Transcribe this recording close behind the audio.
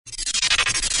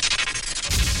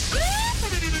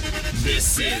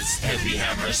This is Heavy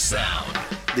Hammer Sound.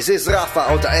 This is Rafa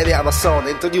out of Heavy Hammer Sound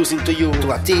introducing to you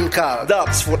to a team called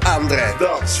Dubs for Andre.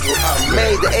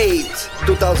 May the 8th,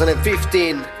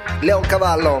 2015,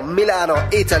 LEONCAVALLO, Milano,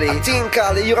 Italy. A team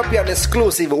called European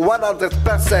exclusive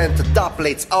 100%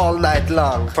 Dubplates all night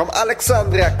long. From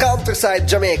Alexandria, countryside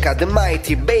Jamaica, the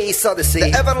mighty bass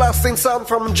Odyssey. The everlasting sound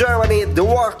from Germany, the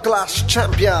world class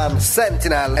champion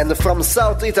Sentinel. And from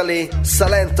South Italy,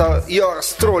 Salento,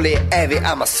 yours truly, Heavy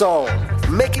Hammer Sound.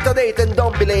 Make it a date and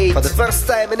don't be late. For the first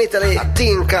time in Italy, a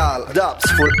team called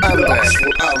Dubs for Andre.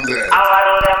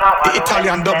 The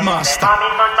Italian dub master.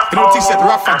 You know what he said?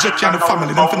 Rafa, Jackie and the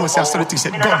family. Don't know what he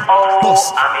said. Gun,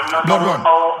 boss, blood run.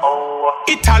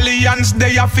 Italians,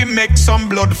 they have to make some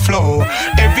blood flow.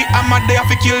 Every hammer, they have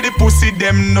to kill the pussy.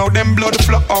 Them know them blood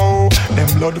flow. Oh, them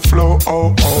blood flow.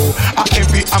 Oh, oh.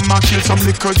 Every hammer kill some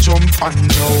little jump and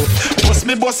no.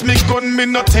 Bust me gun, me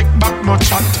no take back no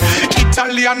chat.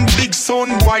 Italian big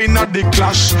sound, why not the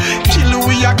clash? Kill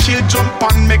we a kill, jump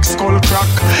and make skull crack.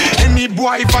 Any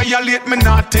boy violate me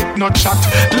not take no chat.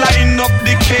 Line up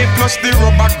the K plus the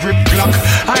rubber grip block.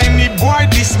 Any boy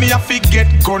this me a fi get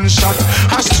gunshot.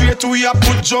 And straight we a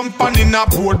put jump on in a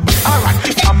board. But alright,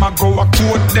 if I'ma go a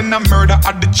court, then a murder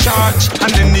at the charge.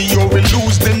 And then you will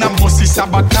lose, then I must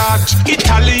sabotage.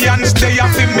 Italians they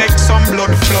have to make some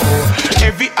blood flow.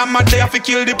 Every hammer they have to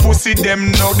kill the pussy.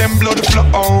 Them know them blood flow.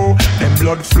 Oh, them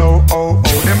blood flow. Oh,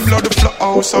 oh, them blood flow.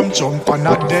 Oh, some jump on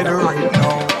a dead right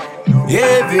now.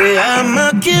 Every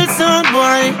hammer kill some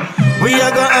boy. We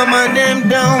are gonna hammer them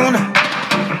down.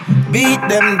 Beat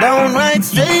them down right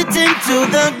straight into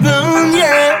the ground,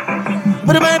 yeah.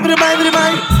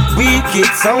 Bye.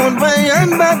 Wicked sound by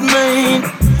and bad mind.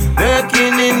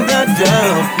 Working in the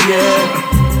dump, yeah.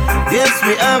 Yes,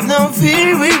 we have no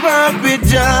fear, we walk with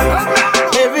job.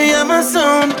 Every hammer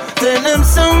sound, turn them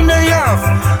sound they off.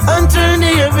 And turn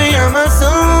the every hammer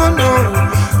sound on.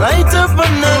 Light up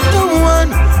another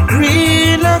one.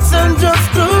 Relax and just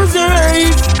close your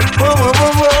eyes. Whoa, whoa,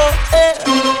 whoa, whoa, eh.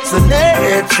 So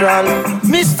natural,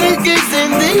 mystic is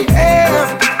in the air.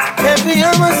 Every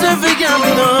hammer self again,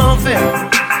 no fear.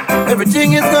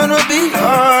 Everything is gonna be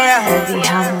alright. Heavy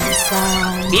Hammer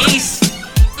Sound. Peace.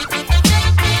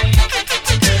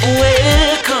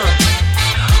 Welcome.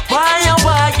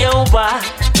 Why?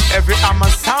 Every hammer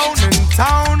sound in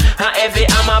town. Every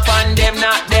hammer upon them,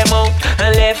 knock them out.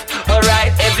 Left or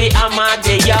right, every hammer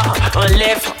they are.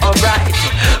 Left or right.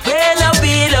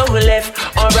 Below, left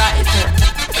or right.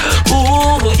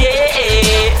 Ooh,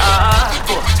 yeah.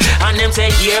 And them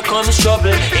say, here comes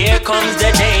trouble, here comes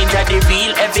the danger. They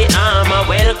feel every hammer,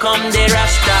 welcome the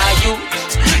Rasta youth.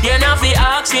 You know fi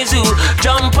ask is who.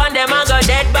 Jump on them and go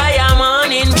dead by a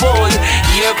morning, boy.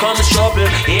 Here comes trouble,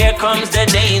 here comes the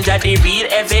danger. They read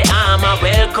every hammer,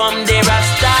 welcome the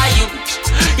Rasta youth.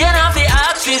 You know fi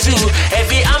ask is who.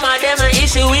 Every hammer them an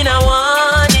issue we no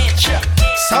want it.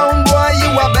 Sound boy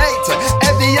you a bait,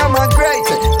 every hammer great.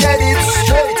 Get it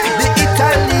straight, the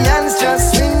Italians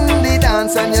just swing the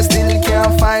dance. And you still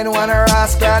can't find one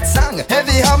rascal song.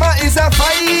 Heavy hammer is a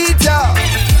fighter,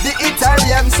 the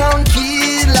Italian sound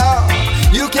killer.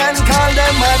 You can call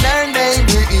them modern day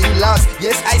rulers.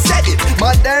 Yes, I said it,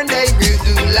 modern day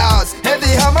rulers.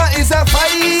 Heavy hammer is a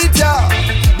fighter,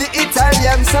 the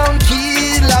Italian sound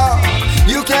killer.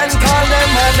 You can call them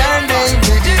modern day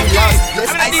rulers.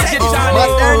 Yes, I said it,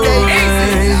 modern day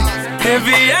rulers.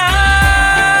 Heavy hammer.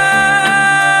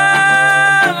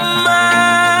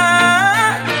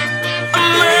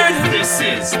 This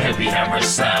is Heavy Hammer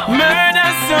Sound.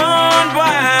 Murder sound, boy,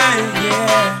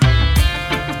 yeah.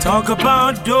 Talk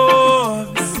about doors,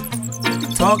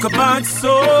 talk about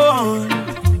soul.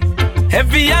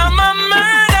 Heavy hammer,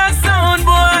 murder sound,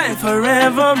 boy,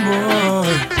 forevermore.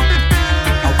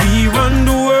 We run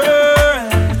the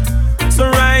world, so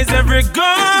rise every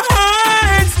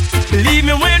guns. Believe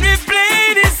me when we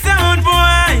play this sound,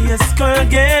 boy, your skull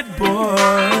get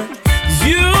bored.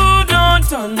 You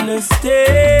don't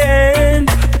understand,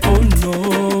 oh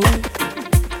no.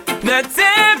 That's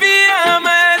heavy hammer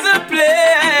has a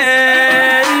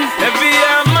plan. Heavy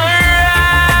hammer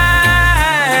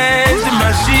rise the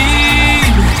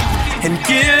machine and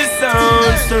kill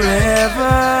sounds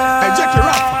forever. Hey, Jackie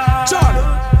Rafa, Charlie.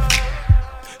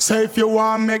 Say if you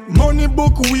want make money,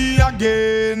 book we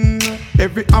again.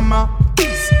 Every hammer,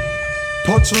 peace.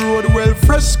 Touch road well,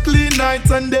 fresh, clean night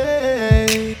and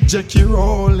day. Jackie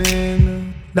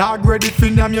rolling. Dog ready for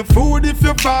them your food if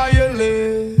you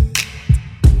violate.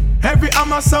 Every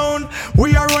hammer sound,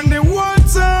 we are on the one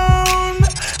town.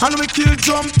 And we kill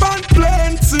jump and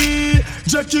plenty.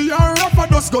 Jackie and Rafa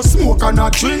just go smoke and a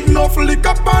drink, no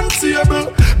liquor on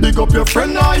table. Big big up your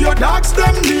friend or your dogs,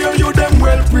 them near you, them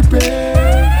well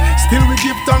prepared. Still we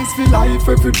give thanks for life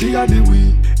every day of the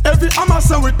week. Every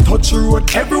amateur we touch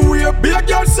road, everywhere big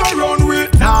girls surround we.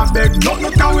 Nah beg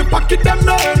nothing, cause we pocket them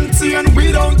no empty and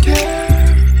we don't care.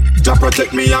 Jah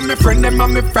protect me and my friend them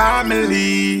and my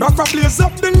family. Rafa blaze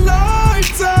up the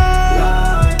lighter.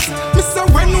 Me say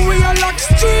when we are lock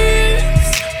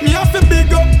streets, me have to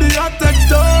big up the attack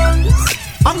dance.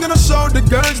 I'm gonna show the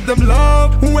girls them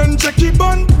love when Jackie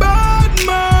Bun bad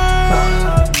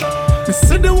man. Me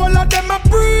say the whole of them a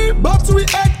free, but we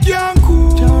head can't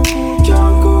cool.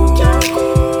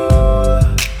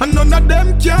 And none of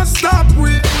them can stop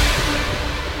we.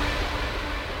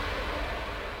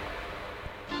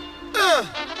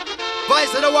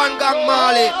 Voice of the one gang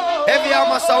Mali. Heavy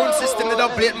armor sound system, the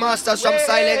Dubplate masters from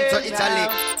Silento, Italy.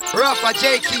 Rafa,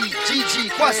 J.K., Gigi,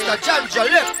 Quasta, Janja,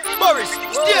 Left, Boris,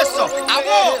 Stieso,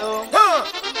 Awo,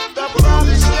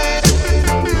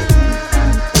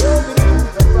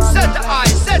 Set the eye,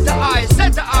 set the eye,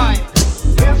 set the eye.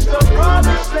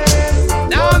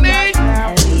 Now I mean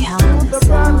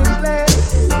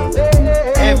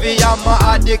Heavy Hammer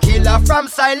are the killer from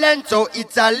Silento,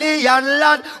 Italian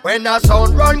land. When a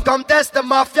sound run, come test the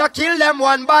mafia, kill them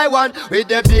one by one. With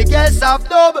the biggest of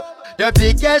dub, the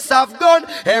biggest of gun.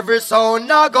 Every sound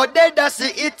now go dead, that's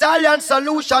the Italian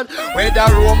solution. With the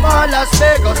Roma, Las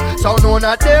Vegas, sound none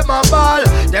of them a ball.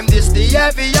 Them this the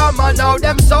Heavy Hammer, now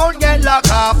them sound get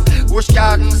locked off. Bush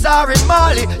Gardens are in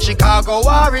Mali, Chicago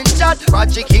are in Chad,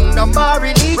 Magic Kingdom are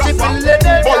in Egypt,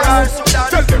 Philadelphia, Sudan.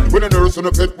 Tell them when a nurse on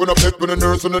a pet, when a pet, when a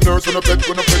nurse on a nurse on a pet,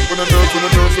 when a pet, when a nurse on a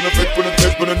nurse on a pet, when a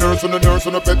pet, when a nurse on a nurse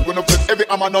on a pet, when a pet. Every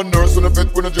I'm a nurse on a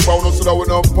pet, when a jib out, no soda, when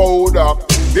a powder.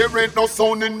 There ain't no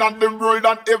sound in the world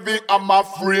and every I'm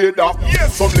afraid of.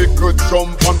 Yes, some little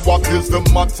jump and what is the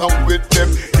matter with them?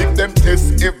 If them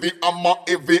test every I'ma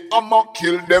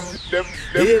kill them.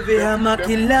 Every I'ma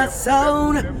kill that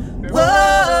sound.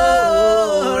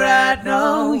 Whoa, right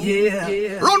now,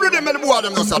 yeah. Run with them and the boy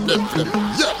them just a them.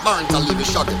 Yeah, man, tell you the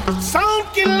shot. Sound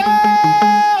killer.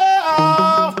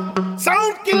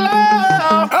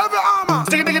 Every armor.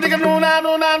 Stick it, no.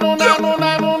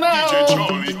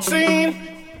 See,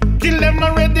 kill them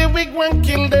already, we gon'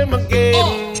 kill them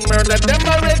again. Murder them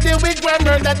already, we gon'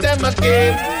 murder them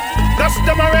again. Dust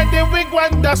them already, we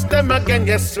gon' dust them again.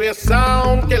 Yes, we're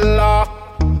sound killer.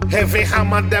 Heavy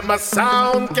Hammer, them a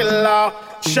sound killer.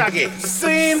 Shaggy,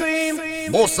 scene.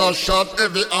 Boss a shot,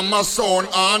 heavy hammer sound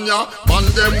on ya. Man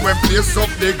them we place up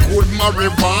the good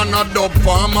marijuana. Dub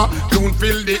farmer, don't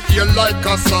fill the air like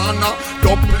a sauna.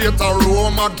 Dubplate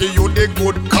aroma, give you the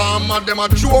good karma. Them a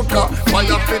joker,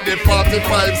 fire for the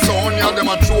 45 sound ya. Them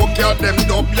a choker, them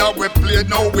dub ya. We play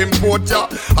now import ya.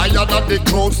 Higher than the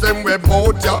crowds, them we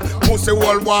bout ya. Pussy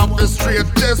wall want be straight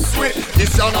this way.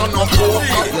 This ya no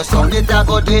poker. Your sound it a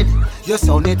go dead. Your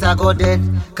sound it a go dead.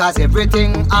 Cause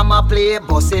everything I'ma play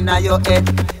bust inna your head.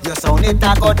 Your sound it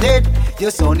a go dead.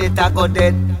 Your sound it a go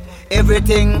dead.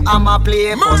 Everything I'ma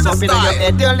play bust up inna your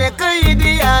head. You little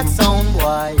idiot sound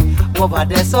boy. Over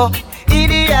there so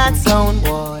idiot sound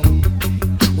boy.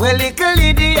 Well little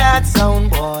idiot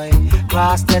sound boy.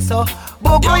 Cross there so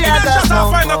Boko Yaga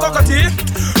sound boy.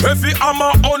 Heavy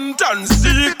Hammer hunt and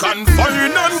seek and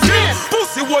find and kill.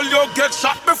 Pussy will you get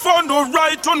shot before no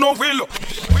right to no will.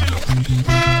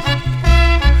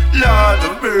 Lord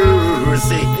of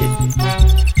mercy,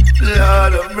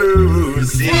 Lord of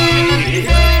mercy.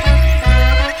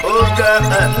 Oh God,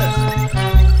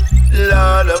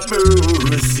 Lord of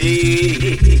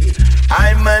mercy.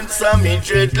 I'm on some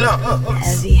dreadlocks.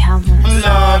 Heavy Hammer.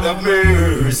 Lord of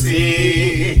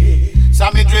mercy.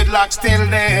 Some dreadlocks still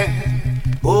there.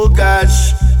 Oh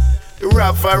gosh,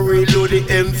 Rafa reload the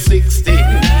M60.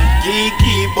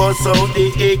 Kiki bust out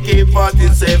the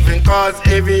AK-47. Cause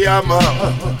Heavy Hammer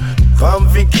come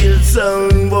fi kill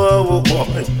some boy.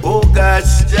 Oh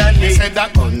gosh, Johnny said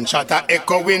that gunshot a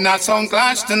echo in a sound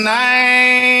clash tonight.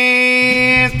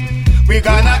 We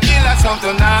gonna kill a sound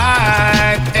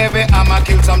tonight. Heavy Hammer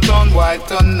kill some town boy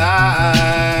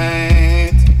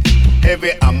tonight.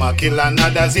 Heavy Hammer kill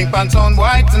another zinc pan town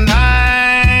boy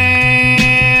tonight.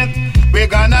 We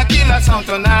gonna kill a sound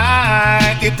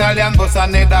tonight. Italian boss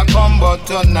another combo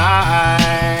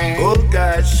tonight. Oh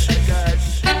gosh.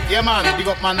 Yeah man, big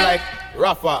up man like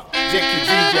Rafa, Jackie,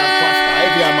 Gigi and Quasta.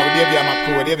 Heavy Hammer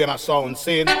crew, Heavy Hammer sound,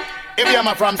 saying Heavy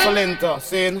Hammer from Silento,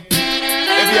 saying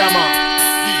Heavy Hammer,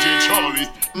 DJ Charlie,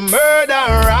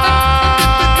 murderer.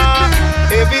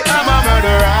 Heavy Hammer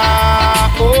murderer.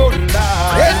 Oh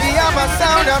Lord, Heavy Hammer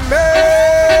sound of murderer.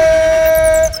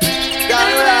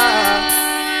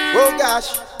 Oh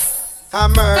gosh, a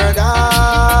murder.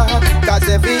 Cause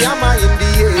Heavy Hammer in the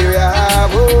area.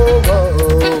 Oh, oh,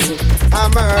 oh.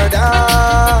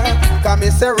 me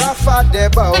say Rafa de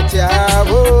bout ya.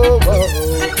 Whoa, whoa.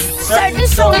 Certain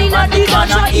soul in the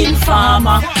ganja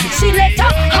informer. Selector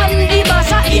and the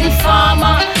massa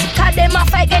informer. Cause them a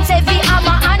fight against heavy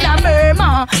hammer and a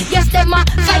murmur. Yes, them a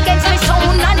fight against me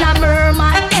sound and a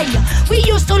murmur. Hey, we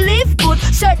used to live good.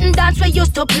 Certain dance we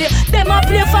used to play. Them a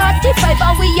play 45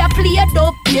 and we a play a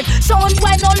dub plate. Sound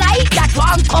when no like that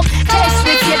one come test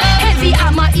with it. Heavy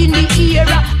hammer in the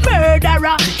era.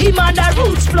 Murderer, him and the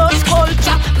roots plus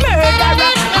culture.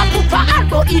 Murderer, a pooper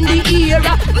elbow in the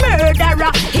era.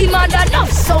 Murderer, him and the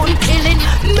enough sound killing.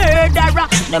 Murderer.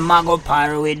 Them a go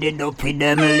par with the dope with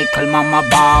them little mama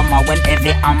bomber. When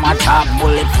every hammer top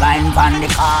bullet flying from the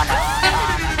corner.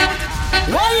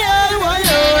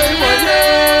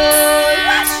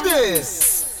 Watch this.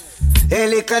 A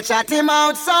little chatty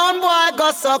mouth sound boy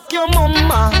go suck your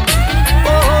mama.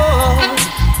 Oh,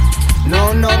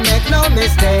 no, make no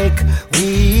mistake,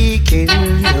 we kill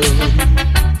you.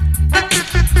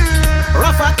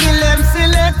 Rafa kill them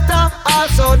selector,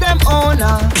 also them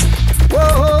owner.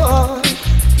 Whoa,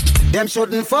 them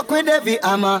shouldn't fuck with heavy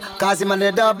hammer, cause him and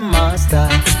the dub master.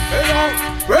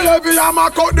 Well, heavy hammer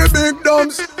cut the big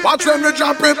dumps. Watch them they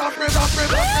drop it.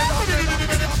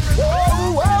 Whoa.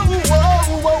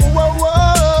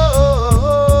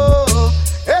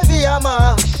 Heavy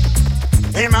hammer,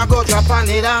 him a go drop on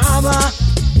the hammer.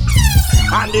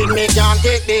 And then me can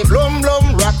take the blum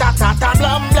blum, ratatata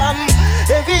blum blum.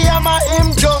 Heavy hammer,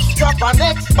 him just drop a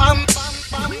next bam.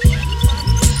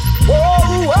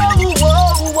 Whoa.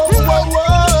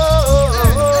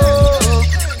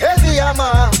 Heavy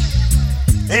hammer,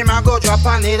 him a go drop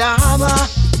on the hammer.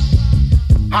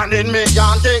 And then me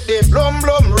can take the blum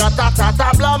blum,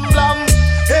 ratatata blum blum.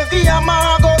 Heavy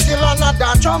hammer go till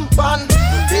another jump on.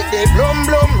 Take the blum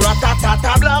blum,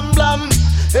 ratatata blum blum.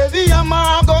 Heavy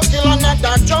hammer go till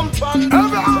another jump on.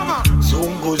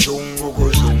 Zungu zeng.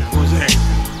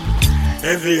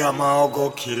 Heavy hammer go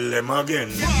kill them again.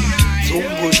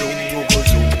 Zungu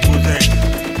zeng.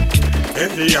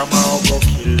 Heavy hammer go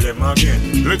kill them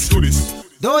again. Let's do this.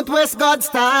 Don't waste God's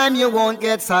time, you won't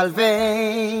get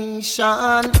salvation.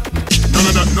 None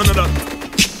of that.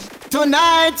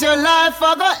 Tonight your life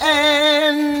will go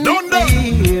end. Don't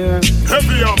here.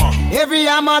 Heavy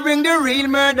hammer bring the real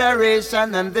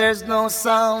murderation, and there's no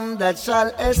sound that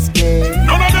shall escape.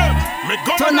 None of them.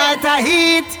 Tonight I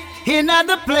heat in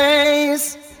the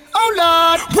place. Oh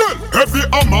Lord. Well, heavy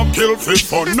hammer kill fit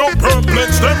for no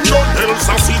perplex. Them gun hills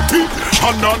a city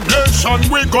and a nation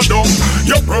we go down.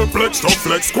 You perplex to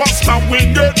flex, squash and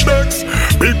we get next.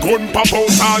 Big gun pop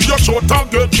out and your shot and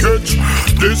get catch.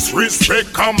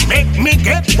 Disrespect can make me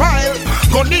get wild.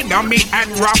 Gun in on me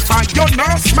and Rafa, you no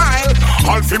smile.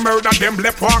 All fi murder them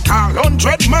left walk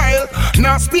 100 mile.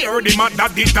 Now spare the man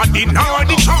that did nor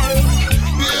the child.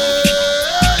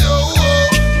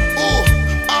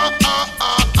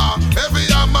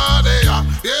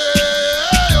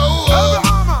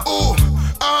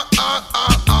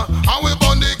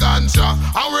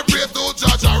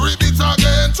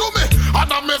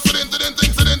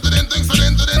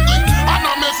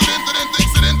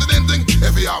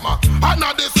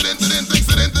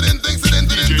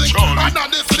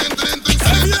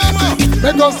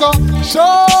 Because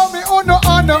show me uno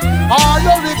honor, all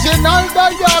original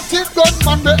diatic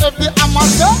gunman be every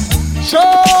amateur.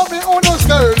 Show me uno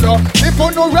style, if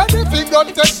uno ready fi go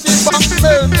take the back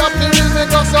mail. Copy me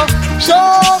because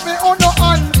show me uno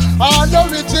honor, all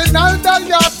original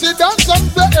diatic dancing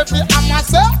be every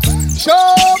amateur.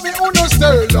 Show me uno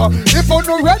style, if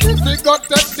uno ready fi go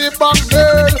take the back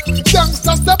mail.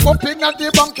 Gangsta step up in at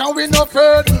the bank and we no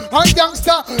fail. And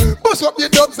gangsta bust up the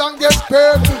dubs and get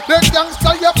paid. The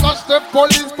gangsta you flash the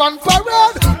police pan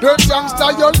parade. The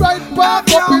gangsta you right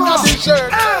back up in the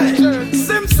shirt.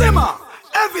 Hey, Simmer,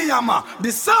 heavy hammer,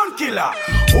 the sound killer.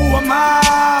 Who am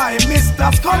I,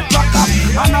 Mr. Skullcracker?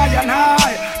 And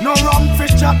I, no rum for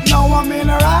chat, now I'm in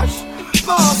a rush.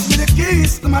 Pass me the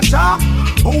keys to my job.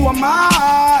 Who am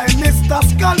I, Mr.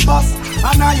 Skullbus?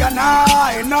 And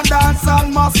I, no dance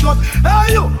on mascot.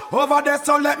 Hey you, over there,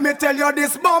 so let me tell you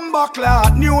this bomber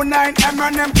clad. New 9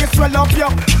 M&M kiss well up you.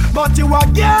 But you a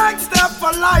gangster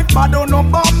for life, but don't know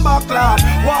bomber clad.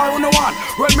 War on the one,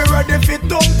 when me ready fi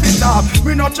dump it up.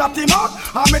 Me no chat him out,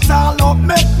 and me tall up,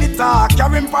 make me talk.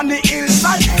 Carry him from the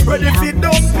hillside, ready fi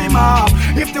dump him up.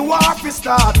 If the war fi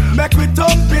start, make we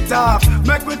dump it up,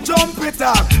 make we jump it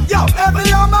up. Yo, every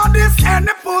hammer this,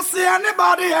 any pussy,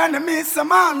 anybody, enemy, some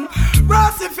man.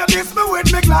 Brass if you diss me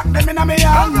with me, glock them in a me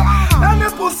hand. Any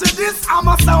pussy this, I'm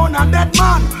a sound a dead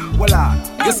man. Well,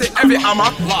 you say every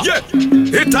hammer, yeah.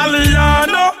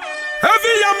 Italiano,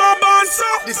 heavy hammer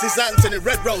banso. This is Anthony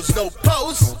Red Rose, no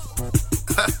pose.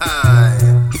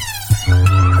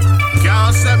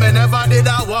 say me never did I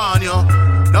warn you.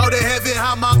 Now the heavy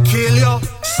hammer kill you.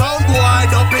 Sound boy,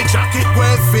 dumpy jacket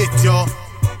will fit you.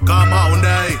 Come on,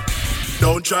 eh?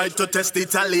 Don't try to test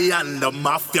Italian, the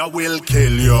mafia will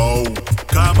kill you.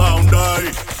 Come on,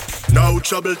 eh? No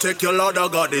trouble, take your Lord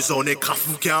of God, this only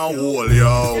coffin can hold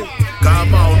you.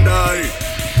 Come on, eh?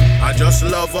 I just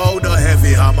love how the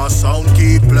heavy hammer sound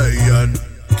keep playing.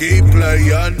 Keep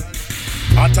playing.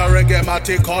 At a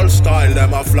reggae-matic all style,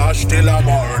 them a flash till the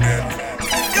morning.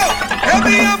 Yo,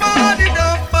 heavy hammer, the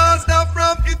dumb master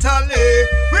from Italy.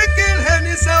 We kill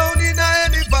any sound in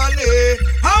any valley.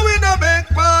 How we no beg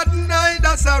pardon,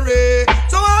 neither sorry.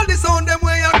 So all the sound them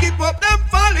way I keep up them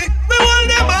folly. We want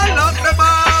them all, lock them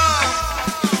all.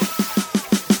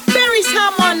 Barry's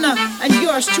Hammond and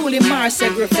yours truly,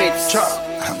 Marcel Griffiths.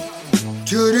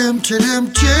 To them, yeah.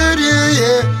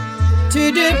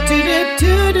 To them.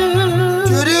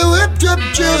 To the whipped up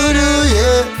judo,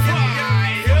 yeah.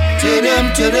 To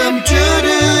them.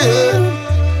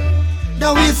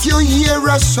 Now if you hear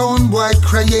a sound boy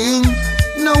crying,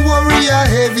 no worry, a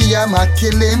heavy I'ma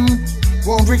kill him.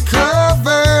 Won't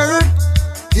recover,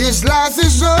 his life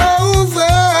is over,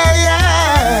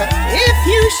 yeah. If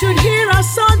you should hear a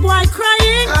sound boy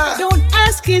crying, don't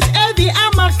ask his heavy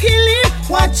I'ma kill him.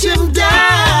 Watch him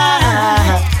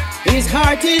die. His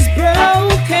heart is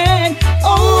broken.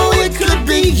 Oh, it could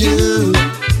be you,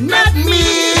 not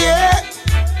me.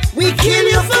 We kill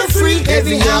you for free.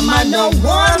 Heavy hammer, no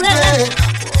worry.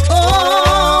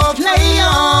 Oh, play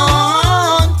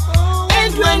on.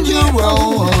 And when you're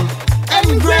wrong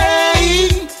and gray,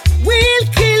 we'll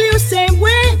kill you same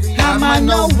way. Hammer,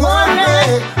 no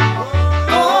worry.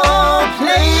 Oh,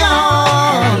 play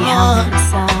on.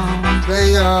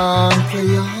 Play on.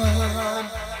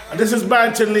 And this is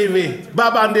Barrington Levy.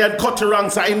 Babandi and Cutty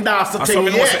Ranks are in dance to take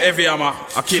me. That's heavy hammer,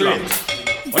 a killer.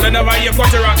 Well, they never hear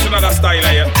Cutty Ranks in another style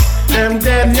yet. Them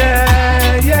dead,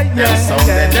 yeah. Them sound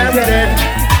dead, them dead.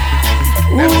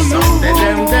 Them sound dead,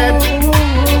 them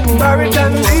dead.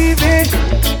 Barrington Levy.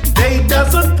 They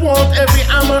doesn't want every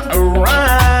hammer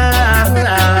around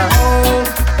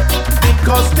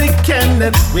because they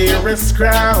cannot wear his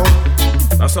crown.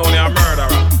 That's only a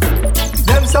murderer.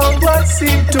 Them sound boys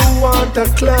seem to want a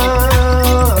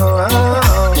clown.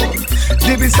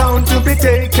 They be sound to be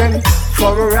taken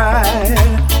for a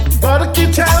ride. But I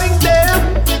keep telling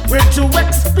them we're too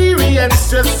experienced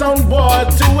to sound boy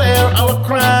to wear our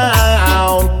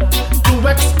crown. Too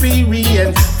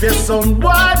experienced for some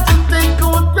boy to take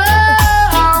our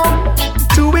crown.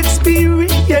 Too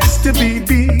experienced to be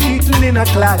beaten in a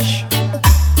clash.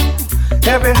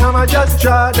 Every hammer just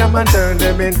draw them and turn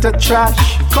them into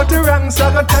trash. Cut the ranks,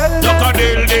 I go tell them. Duck a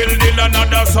dill,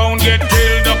 another sound get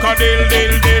killed. Duck a dill.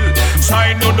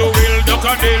 Sign to the will. Duck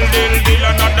a dill,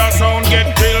 another sound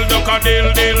get killed. Duck a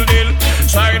dill.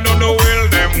 Sign to the will.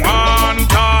 Them one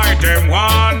tie.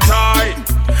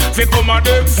 Fi come at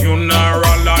them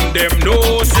funeral and them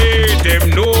no say.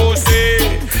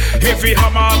 If we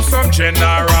have some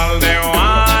general, they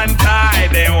want tie.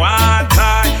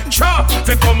 Cha,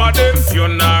 fi come at them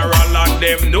funeral and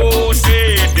them no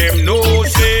say.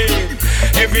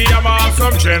 If we have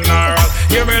some general,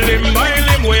 you will limb by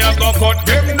limb, we a go cut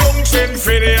them dunks in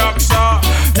for the oxa.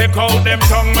 Take out them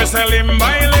tongue, me say limb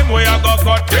by limb, we a go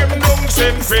cut them dunks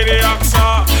in for the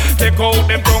oxa. Take out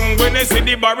them tongue when they see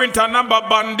the Barrington and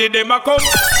Babandi, them a come.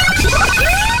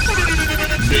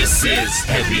 This is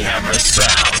Heavy Hammer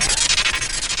Sound.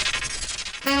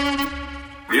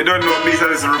 You don't know me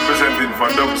as representing for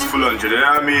Dubs Full 100, you know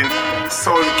what I mean?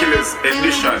 Soundkillers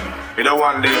edition. You don't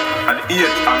want the at 8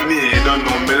 and me, you don't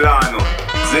know Milano.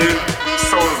 See?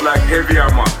 Sounds like Heavy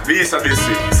Hammer,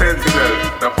 Odyssey, Sentinel.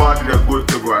 The party they're good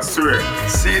to go, I swear.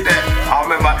 See that? I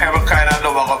remember every kind of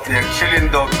dub I got playing. Chilling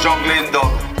dub, juggling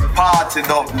dub, party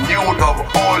dub, new dub,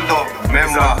 old dub.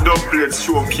 Remember? It's a Dubplates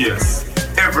showcase.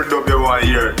 Every dub you want to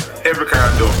hear, every kind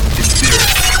of dub, it's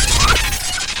there.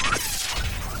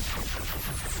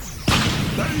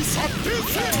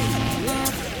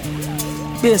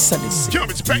 Bass Odyssey.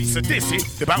 It's Bass Odyssey.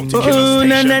 The Bounty Killer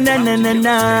Station.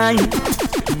 Na.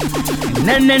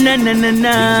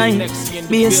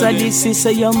 Bass Odyssey,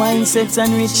 say your mindsets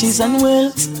and riches and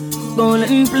wealth.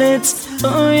 Golden plates,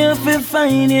 oh you feel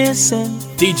fine yourself.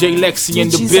 DJ Lexi in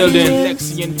the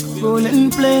building.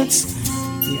 Golden plates,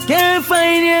 you can't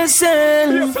find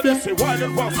yourself.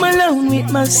 I'm alone with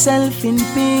myself in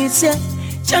peace, yeah.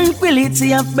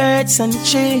 Tranquility of birds and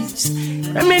trees.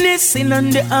 Reminiscing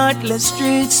on the heartless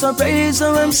streets. So praise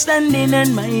how I'm standing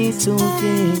on my 2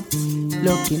 feet.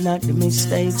 Looking at the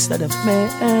mistakes that I've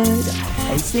made.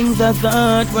 I think the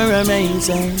thought were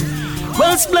amazing.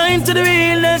 Was blind to the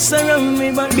realness around me,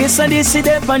 but this and this is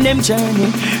up on them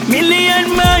journey.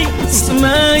 Million miles to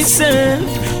myself,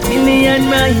 million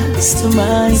miles to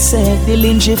myself. The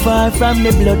Lynchy far from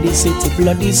the bloody city,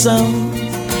 bloody zone.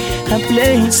 A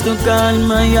place to call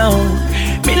my own.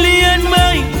 Million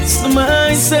miles to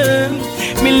myself,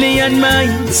 million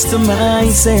miles to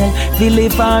myself. We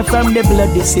live far from the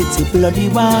bloody city, bloody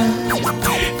war.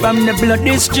 From the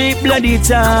bloody street, bloody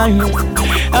town.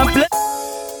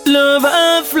 Love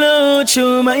I flow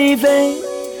through my veins.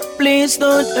 Please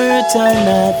don't hurt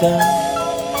another.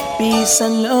 Peace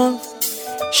and love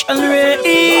shall reign.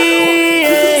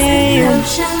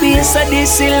 Peace and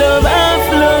this love I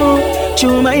flow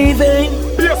through my veins.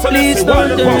 Please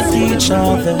don't hurt each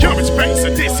other.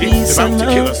 Peace and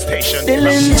love. The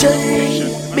Lynchy.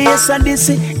 Bass and this,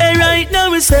 hey, right now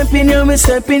we're stepping, yeah, we're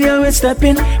stepping, yeah, we're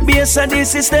stepping. Bass and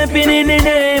this is stepping in the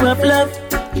name of love.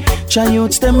 Try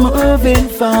youths them moving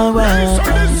forward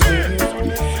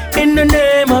in the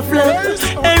name of love.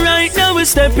 And right now we're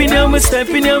stepping, yeah, we're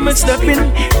stepping, yeah, we're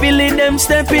stepping. Feeling them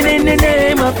stepping in the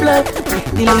name of love.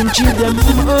 The Lynchy them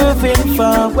moving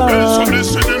forward.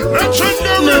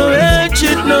 No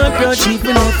hatred, no grudge,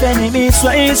 even if enemies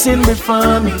rising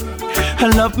before me. I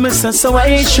love myself, so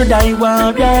why should I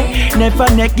worry? Never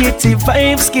negative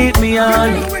vibes keep me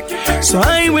on. So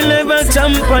I will never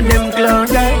jump on them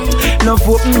clouds. Love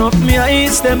open up me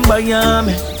eyes, them by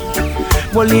me.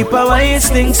 Well, heap of wise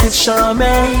things it show me.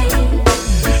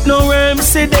 No worms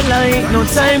see the light, no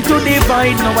time to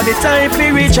divide. No other time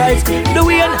to rejoice. The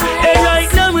way hey,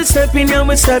 right now we're stepping, yeah,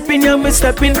 we're stepping, yeah, we're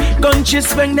stepping.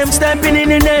 Conscious when them stepping in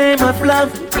the name of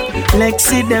love. Like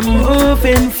see them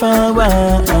moving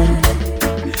forward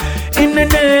in the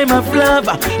name of love.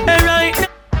 Hey, right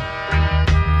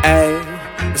now. Hey,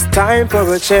 it's time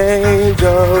for a change,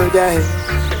 oh yeah.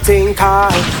 Think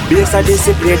hard, bass and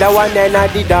discipline, the one then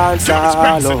at the dance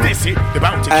hall.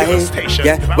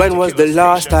 Yeah, when was the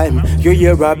last time you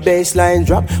hear a bass line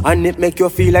drop and it make you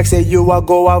feel like say you a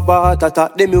go about? I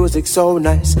thought the music so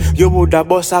nice, you woulda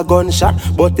bust a gunshot,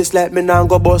 but it's like me now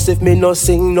go bust if me no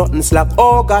sing nothing slap.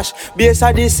 Oh gosh, bass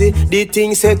and discipline, the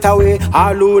thing set away.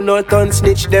 All who no turn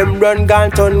snitch, them run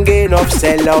gun turn gain up,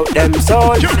 sell out them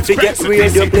soul. Forget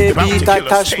radio play beat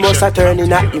attach must a turn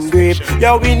in a him grave.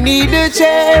 Yeah, we need a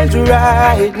change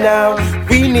right now.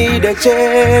 We need a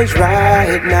change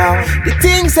right now. The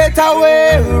things set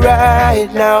away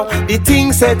right now. The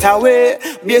things set away.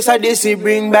 Bass and this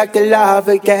bring back the love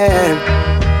again.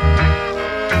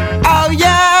 Oh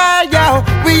yeah, yeah.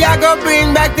 We are gonna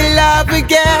bring back the love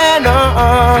again.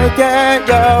 Oh yeah,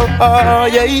 yeah. Oh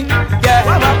yeah, yeah.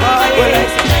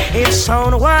 If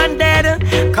someone dead,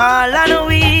 call on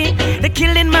we, the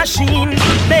killing machine.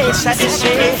 Bass at the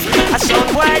say, a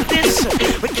sound like this,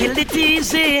 we kill it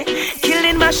easy.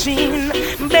 Killing machine,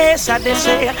 bass at the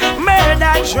say,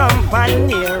 murder jump and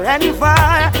near and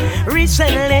far.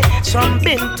 Recently, some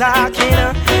been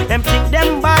talking, them think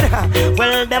them bad,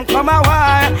 well them come a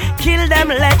war. Kill them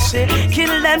Lexi,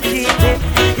 kill them keep it.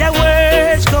 Yeah,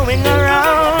 words going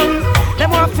around.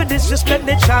 Them want to disrespect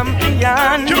the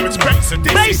champion.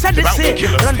 Bass at the sea,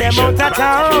 run them out of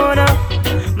town.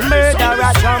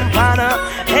 Murderer jump on,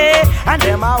 hey, and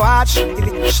them a watch.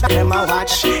 Them a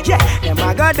watch, yeah, them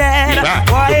a go dead.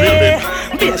 Boy,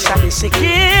 bass at the sea,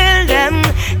 kill them.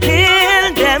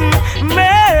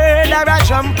 Murderer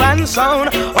jump and sound.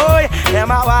 Oh,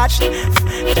 them a watch,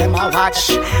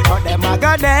 but them a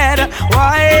go dead.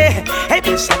 Why? Hey,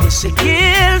 bass at the sea,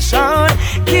 kill sound.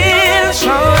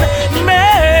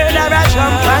 Murderer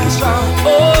jump and sound. Oh.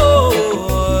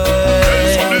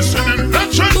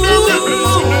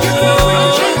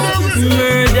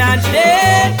 Murder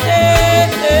dead.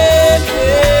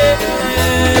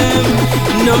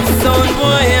 No sound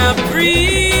boy a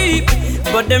breathe,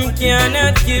 but them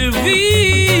cannot kill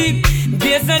we.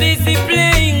 Bass and this is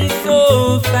playing so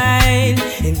fine,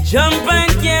 and jump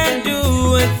and can't do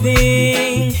a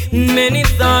thing. Many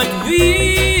thought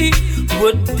we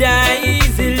would die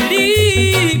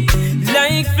easily,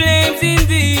 like flames in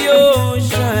the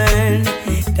ocean,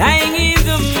 dying in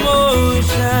the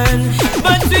motion.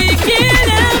 But we kill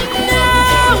them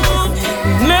now,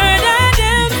 murder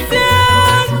them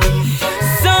down.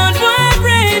 Sound boy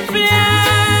brain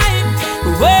fly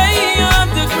way off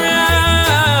the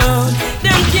ground.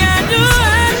 Them can't do a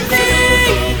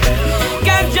thing,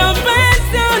 can't jump and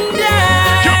sound die.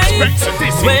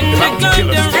 When the gun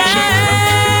the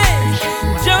rise,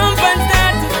 jump and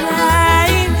start to fly.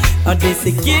 Or this a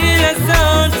killer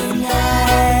sound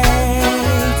tonight.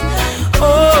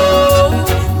 Oh,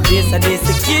 this a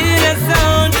killer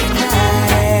sound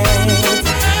tonight.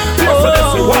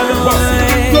 Oh,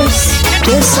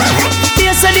 yes,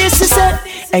 yes, this is it.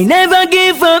 I never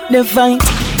give up the fight,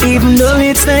 even though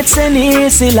it's not an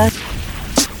easy life.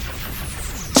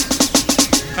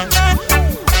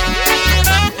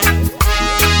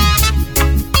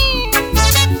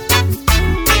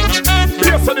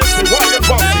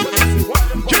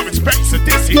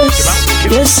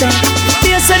 Yes, sir.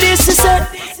 This is it.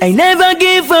 I never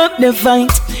give up the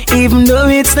fight, even though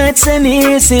it's not an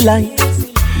easy life.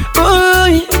 Oh,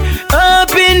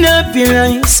 open up your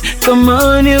eyes. Come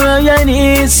on, you are your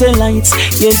Israelites.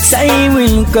 Your time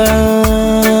will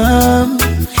come.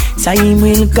 Time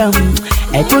will come.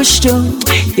 I push through.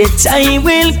 Your time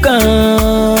will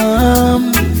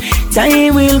come.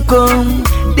 Time will come.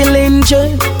 The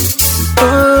angel.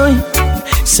 Oh.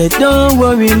 So don't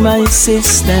worry, my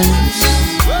sisters.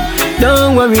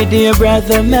 Don't worry, dear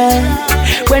brother, man.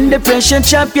 When the pressure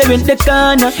trap you in the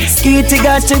corner, Kitty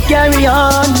got to carry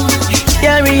on,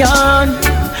 carry on.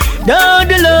 Though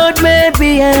the load may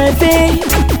be heavy,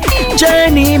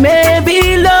 journey may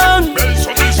be long,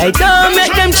 I don't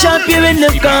make them trap you in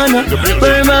the corner,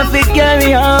 but my feet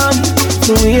carry on.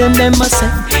 So we and them must say,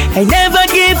 I never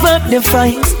give up the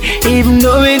fight, even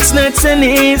though it's not an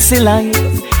easy life.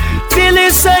 Feel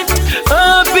it set,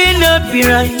 open up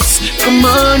your eyes. Come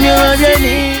on, you're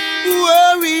ready.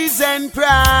 Worries and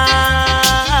problems.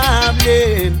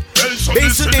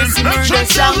 Based on this murder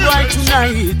song right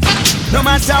tonight. No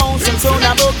matter how some sound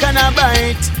a book and a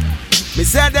bite, me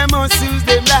say them must use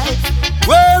them life.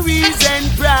 Worries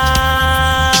and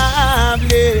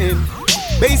problems.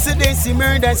 Based on this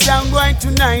murder song right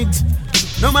tonight.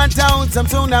 No matter how some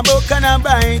sound a book and a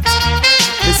bite,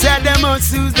 me say them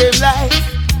must use them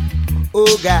life.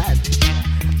 Oh God,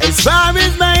 as far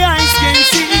as my eyes can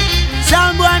see,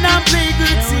 someone I play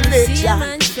good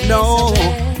selection. No,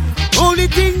 only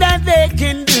thing that they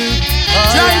can do,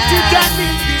 try to get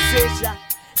this decision.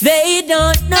 They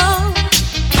don't know.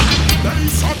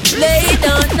 They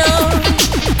don't know.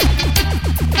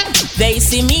 They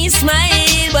see me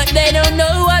smile, but they don't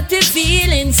know what to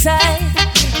feel inside.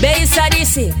 Base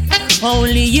Odyssey,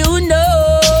 only you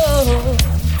know.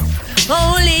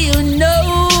 Only you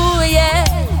know. Yeah,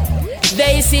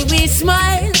 they see we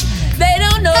smile, they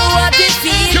don't know what they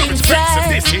feel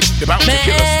inside.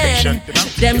 Man,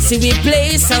 them see we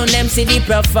play sound, them see the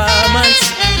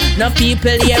performance. No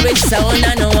people hear it sound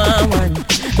and no one.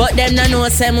 But them no know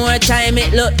say more time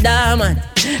it look dormant.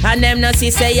 And them no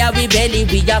see say yeah we belly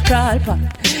we a crawl pa.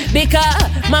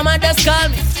 Because mama just call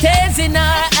me tears in her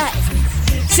eyes.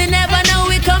 She never know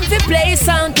we come to play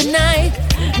sound tonight.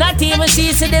 Not even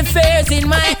she see the fears in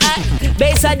my eye.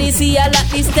 Base of this here like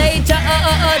the stage.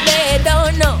 They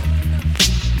don't know.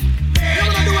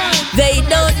 They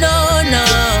don't know, no.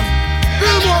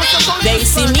 They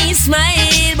see me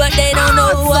smile, but they don't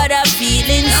know what I feel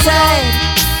inside.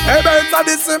 Hey, base of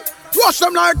this, wash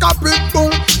them like a pit bull,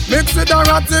 mix with a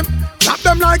ratty. Slap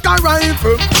them like a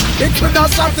rifle, mix with a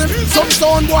shotty. Some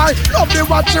sound boy, love the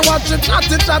watchy,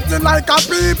 chatty like a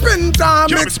peeping Tom.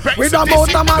 Mix with a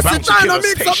motor massy, trying to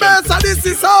mix up bass and this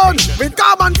is sound with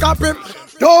carbon copy.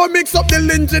 Don't mix up the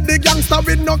lingy, the gangster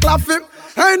with no clapping.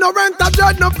 Ain't no rent a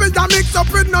dread, no figure mix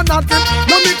up with no nothing.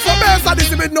 No mix up bass and this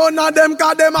with none of them,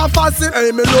 cause them a fussy.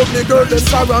 Hey, me love me girl, them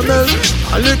caramel,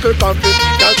 a little coffee.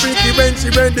 That freaky when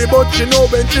she ready, but she know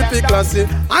when she feel classy.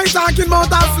 I ain't talking about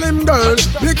a slim girl,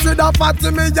 mix with a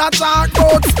fatty, me ya talk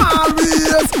about small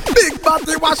waist. Big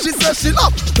body, what she say she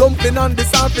love. Dumpling on the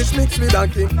surface mix with a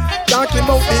king. Talking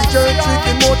about the jerk,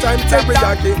 chicken, more time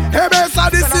teriyaki. Hey, bass a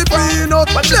discipline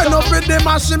out, blend up with the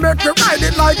machine, make me ride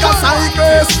it like a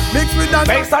cyclist. Mix with a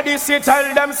Base of this,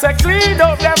 tell them say clean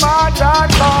up them heart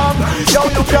and come. Yo,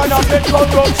 you cannot get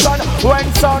corruption when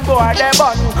son boy they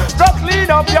bun. Go clean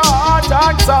up your heart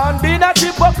and son. Be not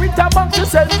hypocrite amongst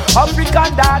yourself,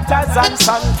 African daughters and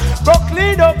sons. Go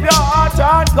clean up your heart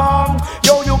and come.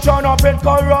 Yo, you cannot get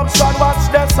corruption. Watch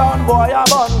the son boy a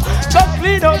bun. Go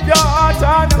clean up your heart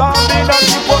and come. Be not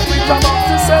hypocrite amongst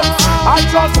yourself. I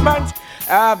trust man.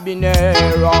 I've been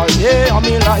here all day on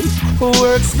my life.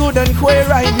 Works good and quite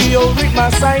right me out with my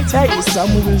sight. Hey,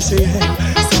 some will say hey,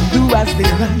 some do as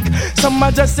they like. Some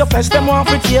are just to fetch them off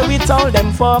with here with all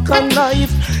them fork and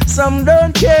knife. Some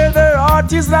don't care, their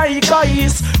heart is like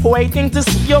ice, waiting to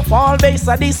see you fall. Base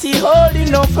of this he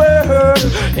holding up firm.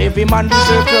 Every man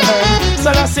deserve to earn.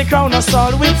 So that's the crown us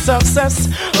all with success,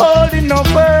 holding up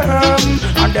firm.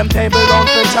 And them table round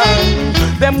for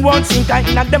time. Them won't think I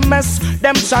in the mess.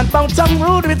 Them chant about some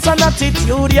rude with some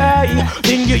attitude, yeah.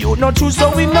 Think you not true,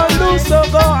 so we not lose. So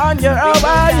go on your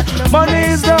way. Money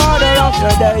is the order of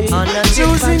your day.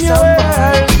 Choosing your way,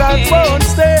 that won't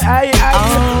stay.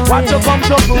 What you come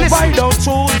to prove, I don't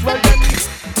choose.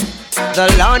 The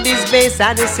Lord is base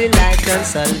and is light and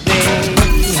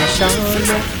salvation.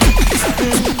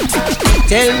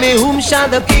 Tell me whom shall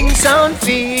the King sound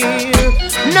fear?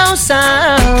 No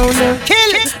sound.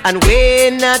 Kill it. And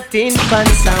when that infant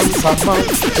sound come out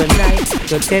tonight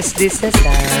to test this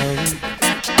sound,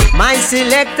 my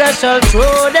selector shall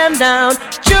throw them down.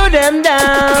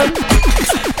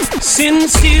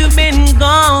 Since you've been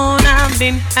gone, I've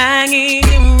been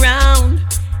hanging around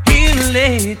here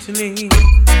lately,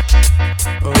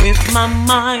 with my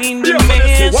mind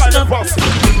messed up.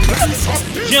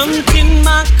 Jumped in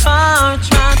my car,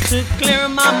 tried to clear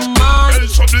my mind,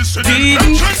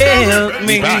 didn't help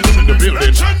me.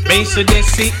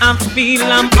 Basically, I feel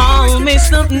I'm all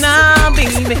messed up now,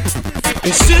 baby.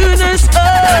 As soon as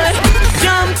I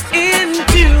jumped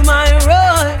into my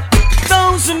ride,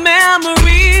 those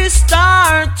memories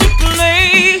start to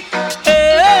play.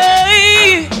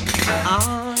 Hey,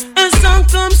 and song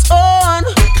comes on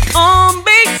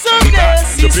makes some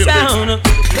dusty sound,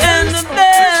 and the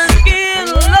best in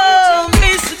love,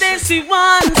 Miss Desi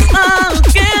once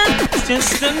again. It's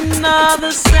just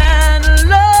another sad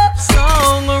love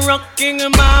song rocking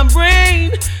in my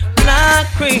brain like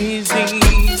crazy.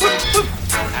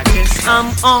 I guess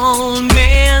I'm all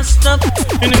messed up,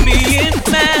 and being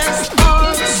fast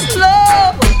or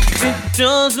slow, it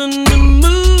doesn't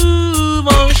move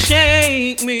or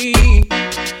shake me.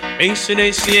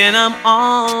 Basically, and I'm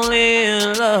all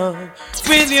in love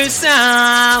with your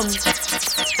sound.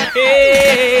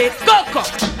 Hey, go!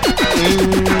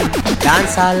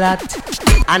 Dance a lot,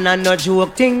 and I no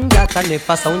joke thing that I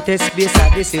never sound test bass.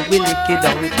 This is Willie Kid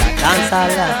down. Dance a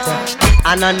lot,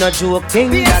 and I no joke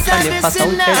thing that I never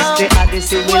sound test bass.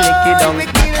 This is Willie Kid down.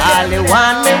 All the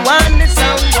one me want the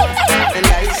sound, and I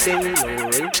sing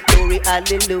glory,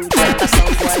 hallelujah. The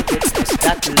sound boy gets us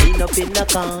that lean up in the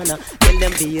corner. Tell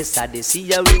them bass, they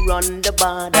see how we run the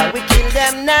border. We kill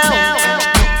them now.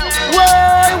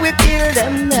 Whoa, we kill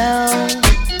them now.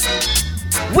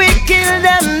 We kill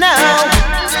them now.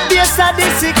 Yes, I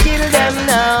did kill them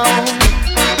now.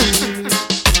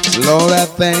 Lord, I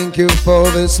thank you for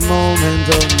this moment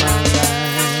of my life.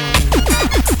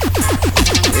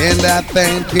 And I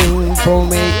thank you for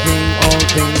making all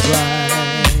things right.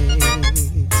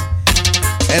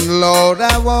 And Lord,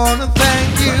 I want to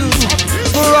thank you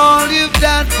for all you've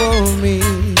done for me.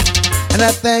 And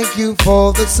I thank you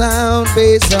for the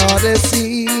sound-based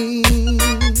Odyssey.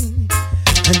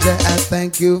 And I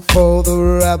thank you for the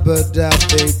rubber dub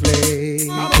they play.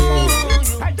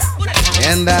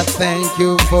 And I thank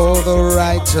you for the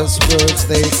righteous words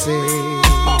they say.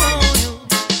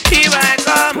 Here I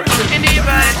come, and here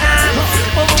I am.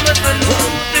 Oh, my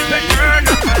salute, the return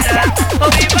of God.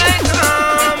 Oh, here I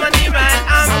come, and here I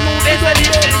am. There's a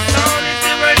little sound, it's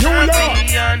the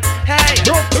champion. Hey,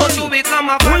 how to become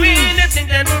a foreign, it's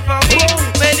intended for me.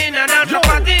 Well, in and out of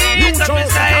party, it's up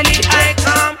beside me. I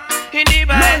come. In the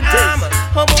bad arm,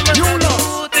 oh, my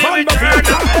salute, the return of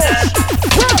God.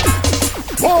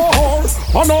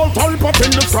 And all type of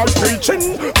things start preaching.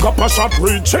 Copper shot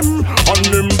reach him, and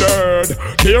him dead.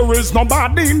 There is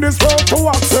nobody in this world to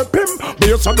accept him.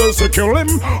 Based on this, kill him,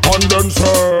 and then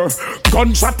say,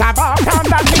 gunshot about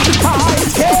and then he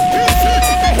dies.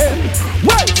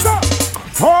 Well, sir,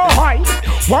 alright.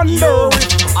 Wonder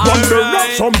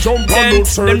if some jump on the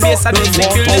say them bass are the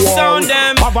kill the sound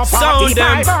them, or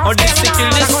the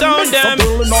kill the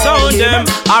sound them,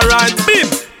 alright, bim.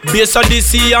 Bass of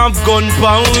this here have gun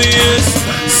powers.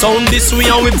 Sound this way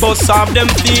and we bust off them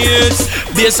face.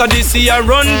 Bass of this here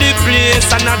run the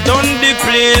place, and I done the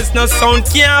place. No sound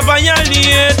can't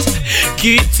violate.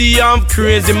 Kitty have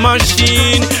crazy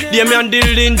machine. Them and the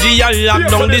Lindy a lock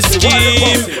down the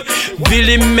scheme.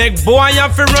 Billy make boy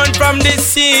have to run from the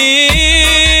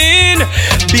scene.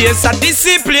 Bass of this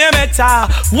he play better,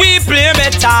 we play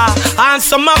better. And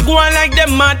some are going like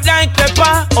them mad like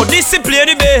pepper. Oh, this he play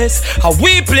the bass, and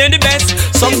we play the best.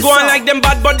 Some going like them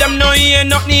bad, but them no hear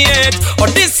nothing yet. Oh,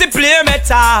 this he play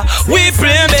better, we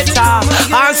play better.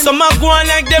 And some are going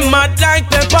like them mad like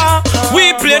pepper.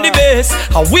 We play the bass,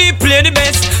 and we play the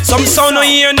best. Some sound no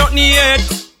hear nothing yet.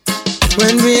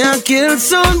 When we are killed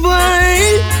some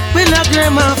boy, we lock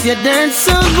them off your dance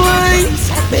some boy.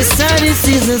 Beside this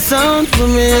is the sound for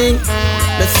me,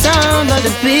 the sound that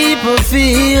the people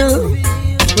feel.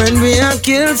 When we are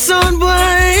killed some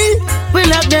boy, we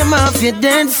lock them off your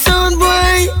dance some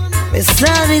boy.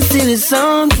 Beside this is the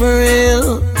sound for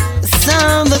real, the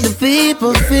sound that the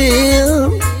people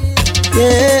feel.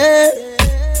 Yeah,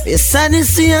 beside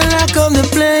this is lock on the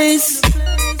place.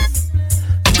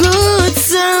 Good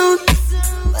sound,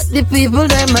 but the people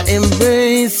that might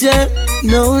embrace, yeah.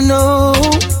 No,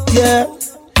 yeah.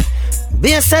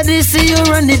 Bass Odyssey, you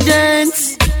run the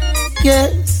dance.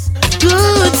 Yes,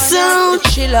 good sound.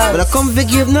 But I come to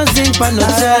give nothing for no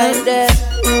time.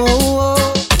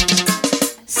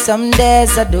 Some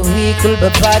days of the week will be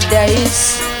bad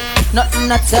days. Nothing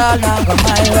at all now go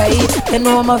my way. You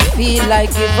know I'ma feel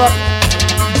like give up.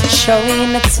 Show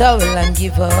in the towel and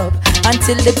give up.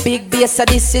 Until the big bass of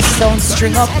this sound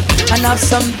string up. And have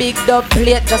some big dub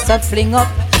plate just a fling up.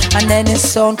 And then the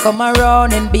sound come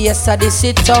around and bass of this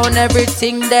town.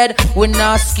 Everything dead, we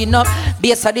not skin up.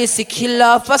 Bass of this kill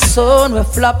off a sound, we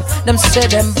flop. Them say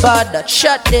them bad, that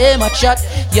shot them a chat.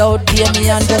 Yo,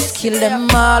 Damien just kill them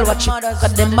all. Watch it,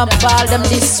 cause them a ball. Them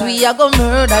this way, I go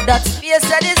murder that. Bass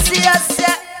of this I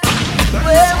say,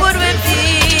 where would we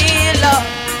be, love?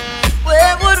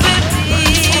 Where would we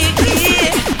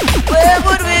be? Where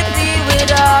would we be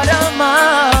without our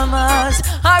mamas?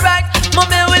 Alright,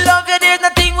 mommy, we love you, there's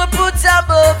nothing we put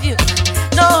above you.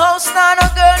 No house, no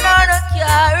girl, no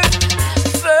car.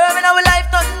 Firm in our life,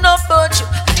 nothing about you.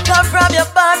 Come from your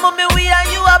band, mommy, we are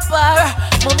you a bar.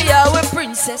 Mommy, you are a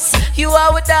princess, you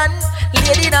are a dan.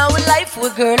 Lady in our life, we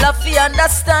girl, if you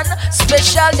understand.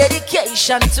 Special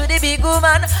dedication to the big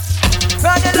woman.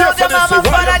 From the love your mama,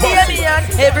 father, Damien.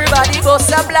 Everybody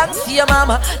bust a blank for your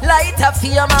mama. Light up for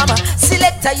your mama.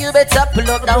 Selector, you better pull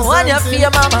up that one for your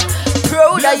mama.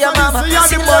 Proud of your mama.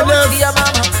 Sing loud for your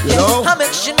mama. Yeah, I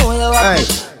make you know you're happy.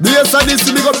 Bass of this,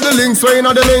 big up the links. Where you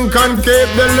know the link and keep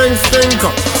the links think.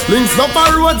 Links up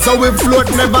a road so we float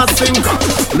never sink.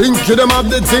 Link to them up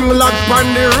the thing locked on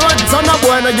the road. Son of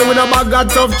boy now give me a bag of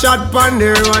tough chat on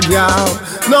the road, yeah.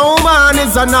 No man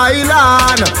is an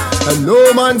island and no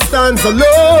man stands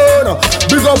alone.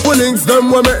 Big up the links,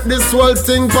 them will make this whole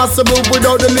thing possible.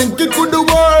 Without the link it could do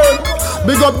work.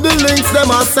 Big up the links, them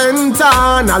are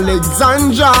Sentinel,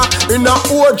 Alexandra. In a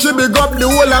Ochi, big up the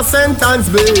whole of Sentence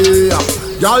Bay.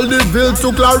 Y'all the Ville to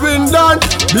Clarendon.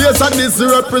 Bass of this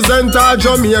represent a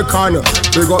Jamaican.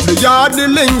 Big up the yard, the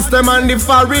links, them and the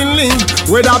foreign link.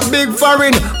 With a big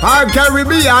foreign or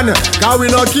Caribbean. Cause we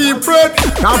no keep friend,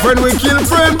 cause friend we kill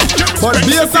friend. But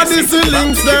bass of this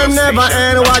links, them never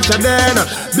end. Watch a then.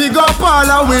 Big up all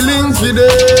and we link to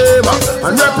them.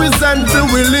 And represent the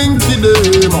we link to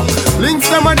them. Links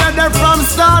them are dead from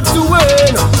start to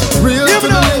end. Real to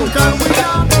the link and we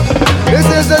are. This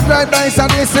is the Dread Nice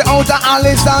and this is out of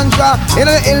Alexandra.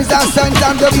 In the hills of St.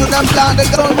 Andrew, you them plant the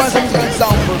ground for some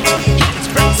example.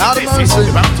 Now the mercy.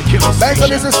 Thanks for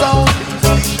this sound.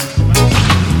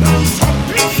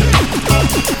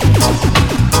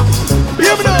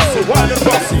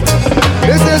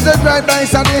 This is the Dread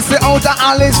Nice and this is out of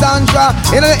Alexandra.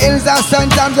 In the hills of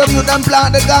St. Andrew, you them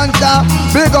plant the ganja.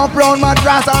 Big up round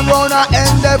Madras and round a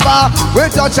Endeavour. We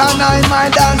touch a 9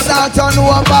 mile dance and turn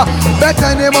over.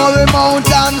 Better than Murray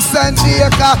Mountain, St.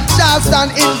 Acre,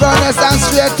 Charleston, Inverness and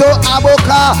straight to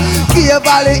Aboka. Key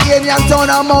Valley, Indian Town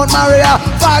and Mount Maria.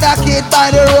 Father Kid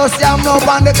by the Russian up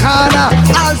on the corner.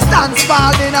 All stands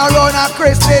falling around a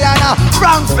Christiana.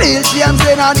 Frankfield, James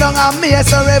in a down a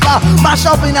Mason River. Mash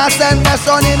up in a St.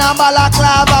 Son in a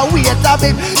Balaclava. Wait a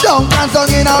bit, Duncan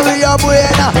song in a Rio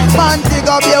Buena.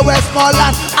 Montego Bay,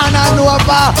 Westmoreland and a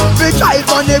Nova. We drive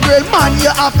on the grill, man,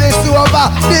 you have to sober.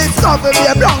 This cover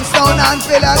be Brownstown and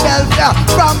Philadelphia.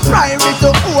 From Priory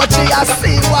to Ochi, I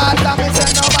see water. Me say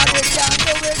nobody can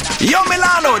do it. Yo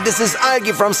Milano, this is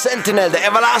Algie from Sentinel, the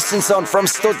everlasting sound from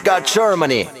Stuttgart,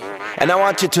 Germany. And I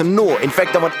want you to know, in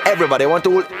fact I want everybody, I want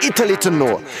all Italy to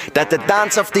know that the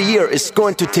dance of the year is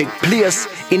going to take place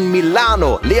in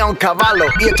Milano, LEONCAVALLO,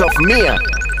 8th of May.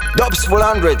 Dubs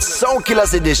 400,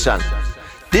 SOUNDKILLERS edition.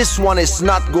 This one is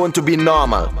not going to be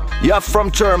normal. You have from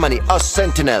Germany, us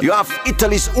Sentinel. You have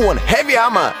Italy's own Heavy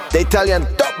Hammer, the Italian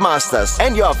Top Masters.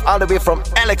 And you have all the way from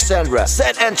Alexandria,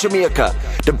 St. and Jamaica,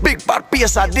 the big bad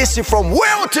Bass Odyssey from way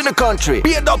out in the country.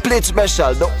 Be a Dubplate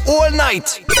special, the whole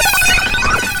night.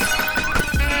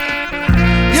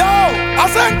 Yo, a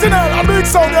Sentinel, a big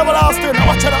sound everlasting.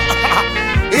 Watch it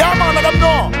out. Yeah, man, let them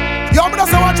know. Yo, me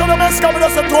just say watch on the mess, come me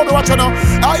just say Toby watch on now.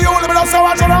 Are you only me just say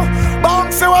watch on now?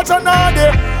 Bouncy watch on now,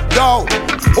 yo.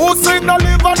 Who sing no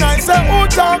live a night, say who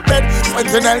jump bed.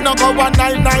 Sentinel no go one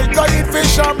night, go eat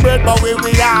fish and bread. But we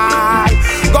are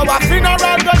go a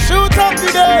funeral, go shoot up the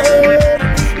dead.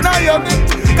 Now you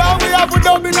think, cause we have a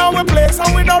dub in our place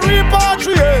and we no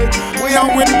repatriate. We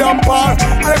are with them part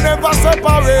and never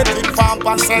separated from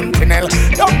a Sentinel.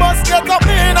 You must get up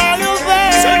in all you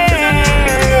say.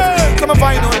 me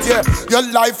find out, yeah.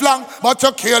 You're lifelong, but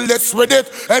you're careless with it.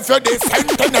 If you're the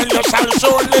Sentinel, you shall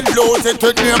surely lose it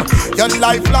with him. You're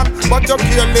lifelong, but you're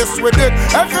careless with it.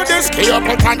 If you're this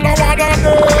careful, and no one on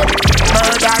it.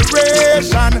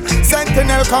 Murderation,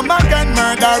 Sentinel come again,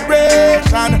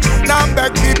 murderation. Now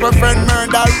beg people friend,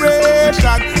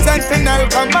 murderation. Sentinel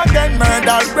come again,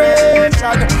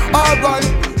 murderation. Alright.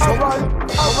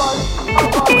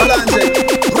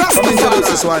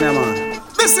 This one, man.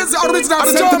 This is the original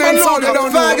Sentinel sound.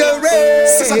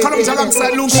 This is a college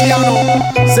alongside Luciano.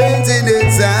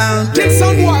 Sentinel sound. Get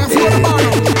some wire for the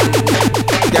bottom.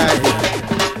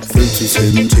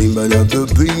 57 chamber of the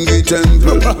Bingy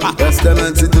Temple.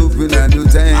 Testament sit open and do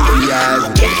time.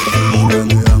 Yeah,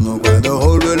 I'm a the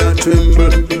whole world a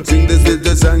tremble. Sing this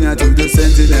little song to the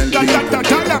Sentinel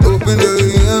people. Open the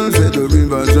hills and the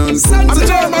rivers run cold.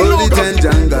 Holy ten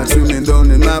janga swimming down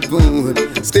in my pool.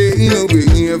 Staying over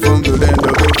here from the land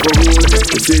of the cold.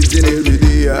 The Sentinel every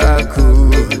day are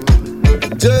cool.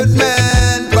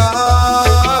 Judgment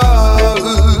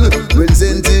ball when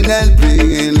Sentinel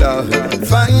playing loud.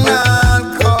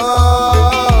 Final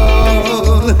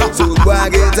call. So why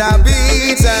get a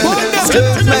beat and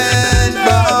judgment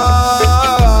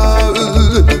ball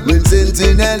when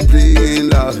Sentinel playing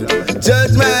loud.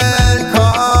 Judgment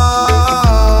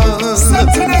call.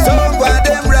 So why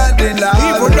them running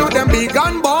loud? Even though them big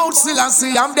and bold, still I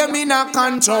see I'm them in a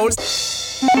control.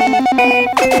 Space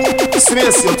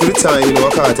up to the time, you know, I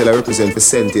can't tell I represent for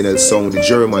Sentinel Sound, the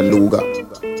German Luga.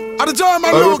 I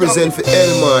represent for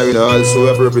Elmar, you know, also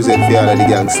I represent for all of the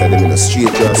gangsters, them in the street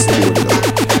across the board, you know.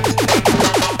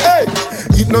 Hey,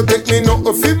 it no take me no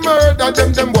if you murder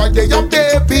them boy they a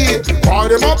baby. Call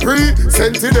them a pre,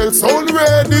 Sentinel sound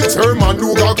ready. German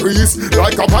Luga grease,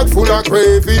 like a pot full of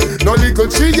gravy. No little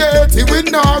chieti with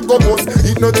no go bust.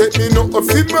 It no take me no if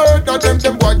you murder them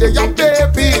boy they a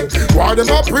baby. Call them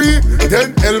a pre,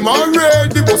 then Elmar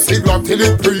ready. But save like till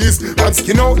it freeze, and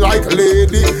skin out like a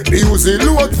lady. The Uzi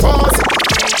load fast.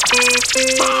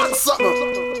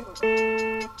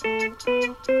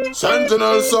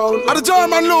 Sentinel sound at the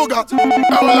German Luga.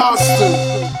 Everlasting.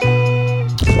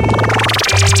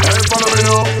 Hey, follow me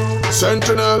now.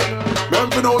 Sentinel. Them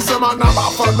know some man a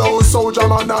buffalo, soldier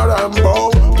man a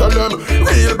Rambo. Tell them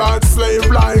real bad slave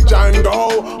like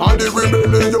Django. And the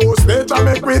rebellion use they to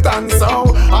make me dance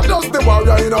so. I just the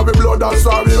warrior in our blood that's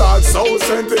why we bad so.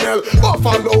 Sentinel,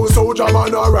 buffalo, soldier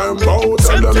man a Rambo.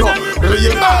 Tell them no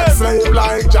real bad slave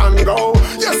like Django.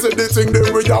 Yes, the thing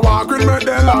they with your walking make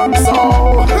them long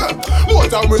so. What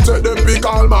time we take them big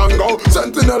all mango.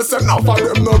 Sentinel said enough of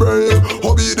them no brave.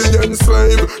 Obedient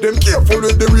slave. Them careful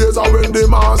with the razor when the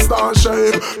master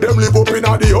shame. Them live up in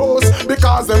the house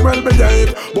because them well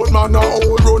behaved. But man now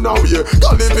old run away,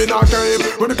 don't live in a cave.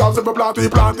 When the cows ever plant, we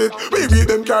plant it. We read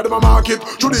them carry them a market.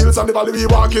 Through the hills and the valley we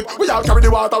walk it. We all carry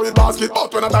the water with basket.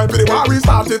 But when a time for the war we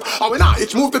start it. And we not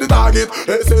each move to the target.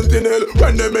 Hey Sentinel,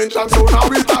 when they mention so now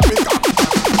we stop it.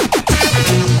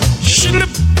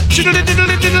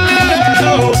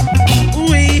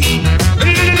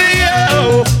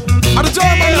 At the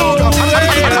German Luga.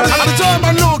 At the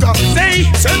German Luga. Say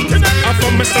Sentinel. I'm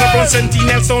from Mr.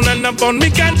 Sentinel sound and I'm born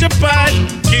me can't buy.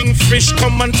 Kingfish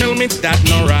come and tell me that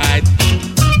no right.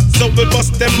 So we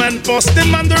bust them and bust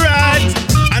them on the right.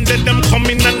 And then them come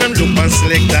in and them look and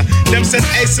selector. Them said,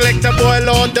 hey selector boy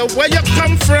lord, where you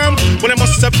come from? Well I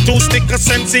must have 2 stickers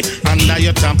sensi under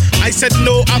your thumb. I said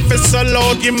no officer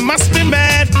lord, you must be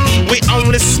mad. We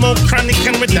only smoke chronic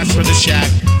and we dash for the shack.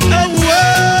 Oh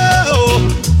whoa,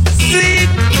 see,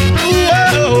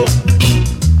 whoa.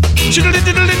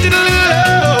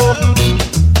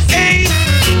 Hey,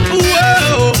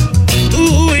 whoa,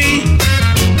 ooh-wee.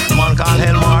 Man called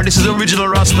Elmar, this is the original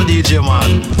Rasta DJ,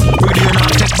 man. We do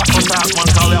not take back on talk, man,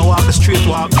 call it walk the street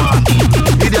walk, man.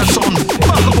 Idiot son,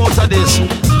 back up out of this.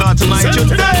 Not tonight,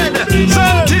 you're dead.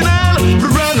 Sentinel,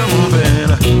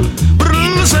 ragamuffin.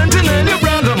 Sentinel, you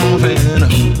ragamuffin.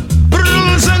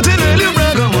 Sentinel, you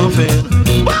ragamuffin.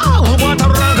 Wow, what a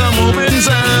ragamuffin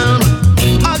sound.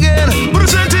 Again,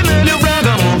 Sentinel, you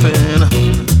ragamuffin.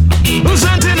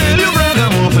 Sentinel, you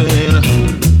ragamuffin.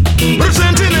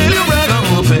 Sentinel, you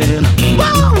ragamuffin.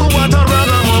 Wow, what a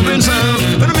ragamuffin sound.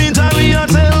 In the meantime, we are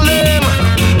tell them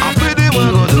how pretty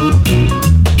we're gonna do.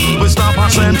 We stop our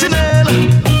Sentinel.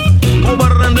 Over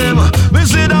them, we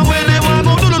see that way they want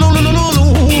to do.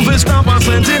 We stop our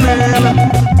Sentinel.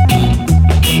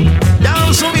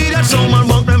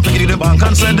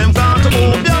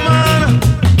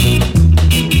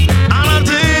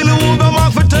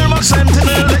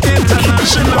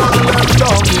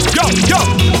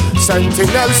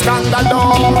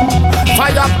 alone.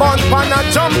 Fire bump and a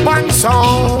jump and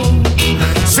sound.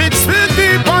 6 feet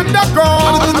deep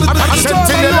underground.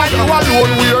 Sentinel like you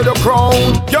alone wear the crown.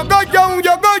 You go yo,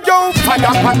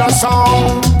 fire and a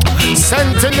sound.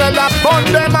 Sentinel upon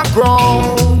them a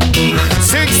ground.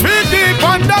 6 feet deep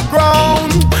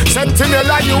underground. Sentinel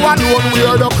like you alone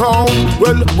wear the crown.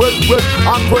 Well,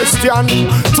 a question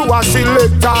to a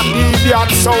selector,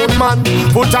 idiot sound man.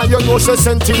 Put on your nose,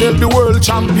 Sentinel the world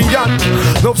champion.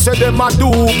 No say them a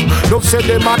do, no say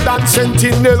them a dance.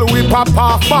 Sentinel we pop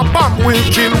off, bam, we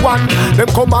kill one. Them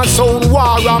come and sound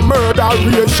war and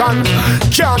murderation.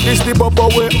 Can't this the bubble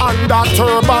we under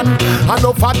turban.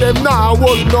 Enough of them now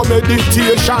hold no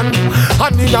meditation.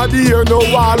 And in the ear no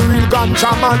war real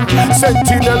ganja man.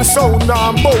 Sentinel sound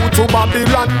and bow to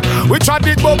Babylon. We tried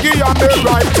it buggy on the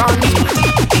right hand.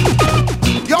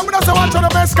 Yo, me don't say watch on the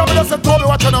best, come me don't say Toby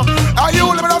watch on. Are you,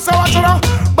 me don't say watch on.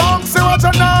 Bouncy watch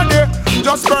on now, there.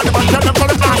 Just burn them and tell them for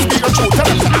the last speak the truth. Tell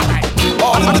them say alright.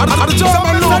 Oh, the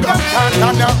German look.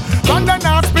 When they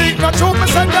not speak the truth, me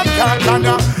send them can't.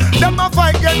 Them a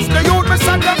fight against the youth, me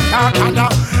send them can't.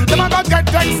 Them a go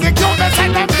get execute, me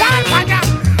send them can't.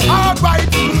 Alright,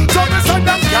 so me send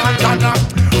them can't.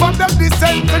 From them the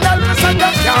Sentinel, me send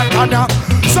them can't.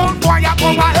 Some boy a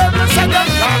come a help, me send them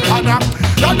can't.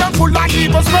 Now them full of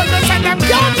evil spell, me send them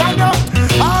can't.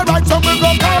 Alright, so me go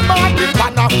call my big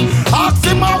banner. Ask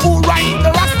him who write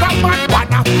the Rasta man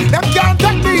banner. Them can't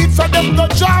take the heat, so them go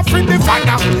draw free the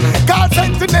fire. Call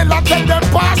Sentinel and tell them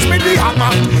pass me the hammer.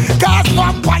 Cause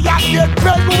vampire get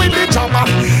big with the jammer.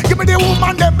 Give me the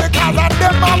woman them because of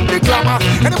them have the glamour.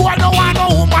 And the boy don't want no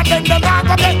woman, then they not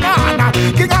go get no honor.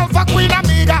 King Alpha Queen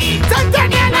Amiga,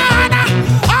 Sentinel honor.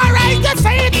 Alright, you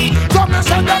say it, so me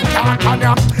send them can't on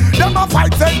ya. Them a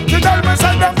fight Sentinel, me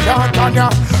send them can't on ya.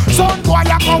 Some boy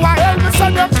a go a hell, me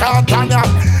send them can't on ya.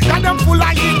 Got them full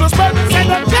of evil spell, me send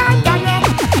them can't on ya.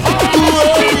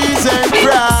 Worries and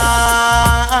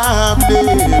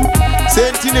problem.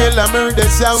 Sentinel a murder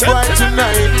sound bright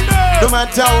tonight. No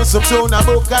matter how some sound a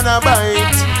book and a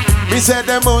bite. Me said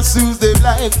them must lose their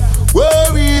life.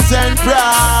 Worries and problem.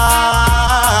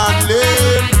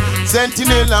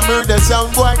 Sentinel a murder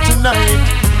sound bright tonight.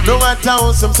 No matter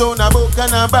how some sound a book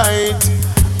and a bite.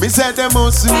 Me said them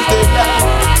must lose their life.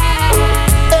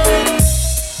 Hey.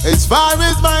 As far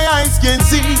as my eyes can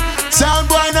see, sound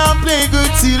boy now play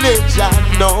good selection,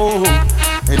 no.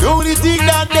 And only thing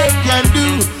that they can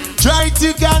do, try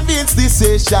to convince the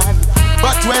session.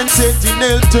 But when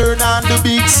Sentinel turn on the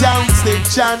big sound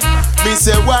station, me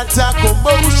say what a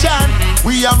commotion.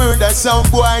 We a murder sound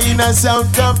boy in a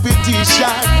sound competition.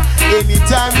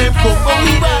 Anytime them come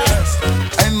over,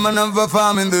 I'm man of a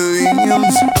farm in the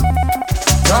Williams,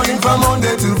 talking from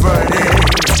Monday to Friday.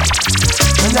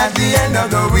 And at the end of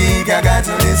the week, I got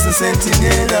to listen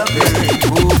Sentinel up there.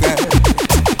 Oh God,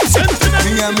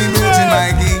 me and me losing my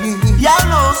key.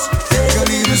 Take a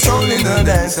little soul in the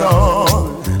dance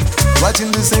hall.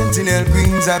 Watching the Sentinel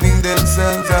queens having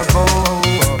themselves a ball.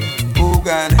 Oh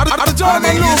God, I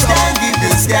make you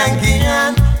skanky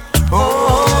and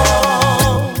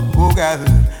oh God,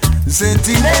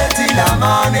 Sentinel till the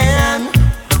morning.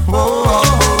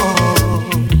 Oh.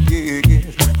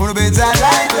 Better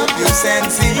light up your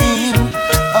sensing.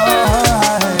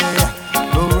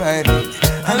 Alright.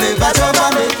 And live at home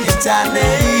and make it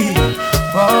tally.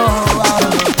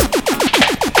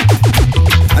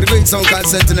 And the great sound called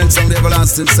Sentinel sound, the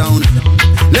everlasting sound.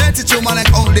 Let it you man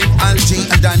like Odin, Algie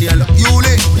and Daniel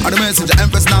Yuli. And the messenger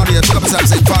Empress Nadia. Talk up yourself,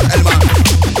 say Father Elman.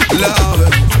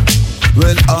 Love.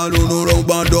 Well, all who know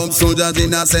about dumb soldiers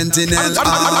in a Sentinel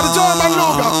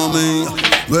army.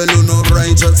 Well, who know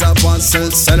righteous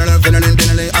apostles, come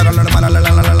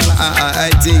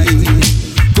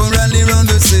rally round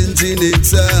the Sentinel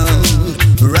sound,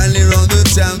 rally round the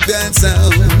champion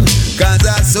sound. Cause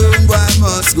a sound boy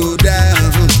must go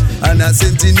down, and a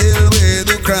Sentinel wear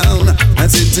the crown. A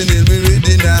Sentinel be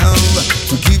ready now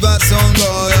to give a sound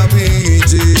boy a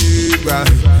paycheck.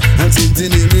 A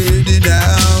Sentinel be ready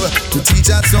now to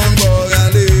teach a sound boy a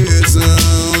lesson.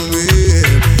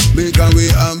 Because we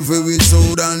have with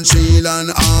sword and shield and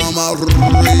armor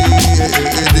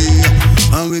ready.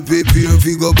 And we prepare if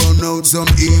we go burn out some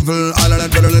evil.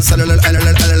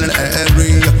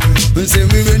 We say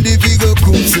we ready if we go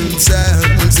cook some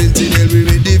sound. Sentinel we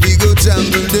ready if we go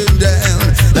trample them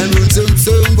down. And run some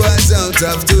sound boys out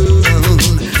of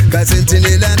town. Cause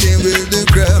Sentinel and them will the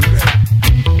crowd.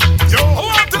 Yo, who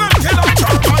want to them kill out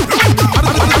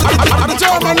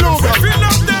German logo? Fill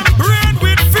up them brain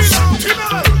with fill.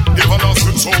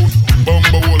 Everlasting sound,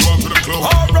 bumba wall, one to the club.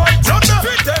 Alright,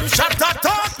 fit them, shut that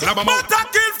talk. But a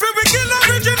kill for we kill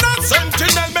original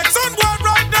Sentinel, make sound one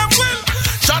right them will.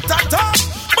 Shut that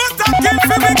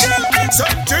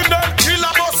Sentinel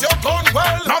killer boss your gun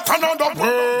well. Not another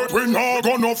word, we not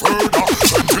gonna further.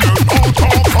 Sentinel not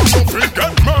talk and nothing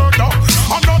get murder.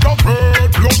 Another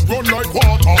word, blood run like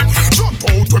water. Jump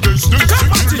out to business,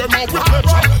 kill them out with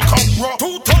pleasure. Camera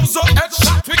 2000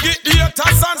 headshot, we get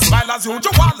haters and smile as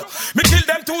usual. Me kill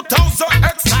them 2000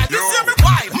 X style. You see me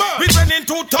why? We went in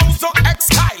 2000 X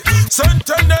style.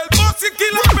 Sentinel boss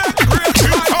killer make great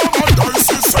time.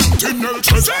 Odyssey Sentinel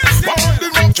treasure.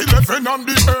 Bonding up 11 on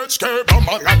the HK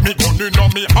bomber. Got me gun in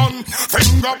on me hand.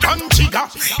 Finger and trigger.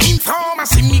 Informer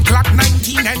see me Glock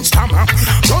 19-inch hammer.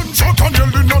 Gunshot and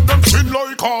yelling on them chin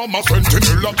like armor.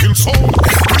 Sentinel a kill soul.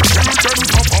 We kill them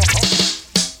proper.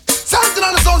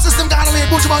 Sentinel sound system gonna lead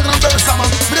Butch man and Burst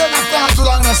man. We don't have time too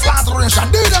long and start the ration.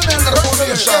 Do them in the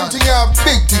foundation. Something here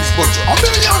big things Butch. A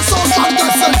million sounds on the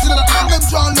Sentinel and them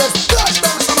journalists.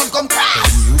 Burst man come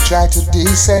fast. You tried to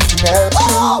de-Sentinel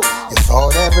too. You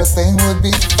thought everything would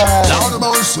be fine.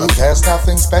 But there's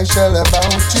nothing special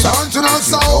about you. Sentinel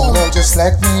sound. No, just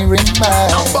let me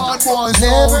remind.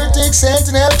 Never take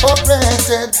Sentinel for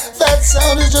granted. That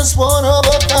sound is just one of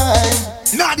a kind.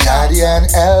 Nadia and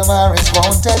Elmar is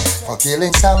wanted for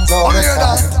killing sounds all the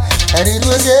time. And it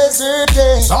was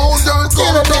yesterday.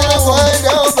 Get a bit of wind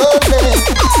down the lane.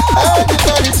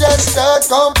 Everybody just start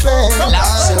complaining.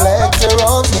 Selector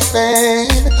on the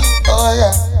pain. Oh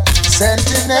yeah.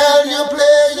 Sentinel, you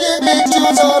play big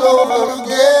tunes all over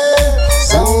again.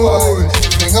 Someone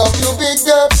bring up your big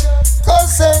dubs.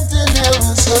 Cause Sentinel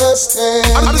will sustain.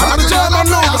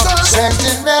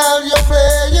 Sentinel, you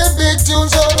play big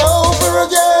tunes all over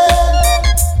again.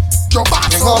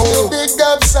 Bring up your big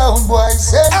dub sound, boy.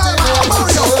 Sentinel will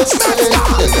sustain.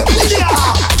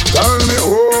 Tell me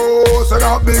who said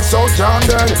that big sound can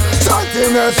dead.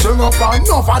 Sentinel string up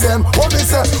enough of them. What me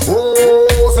say? Who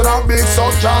said that big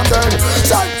sound can dead.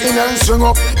 Sentinel string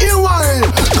up in one.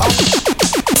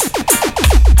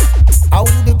 How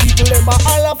the people them a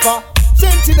alpha.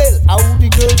 Sentinel, how the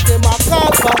girls them a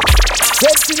alpha.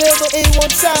 Sentinel the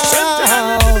A1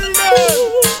 sound.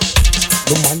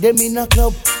 The man them in a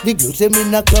club, the girls them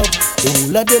in a club. The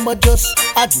whole of them a just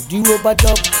a do the rubber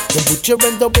dub. The butcher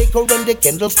and the baker and the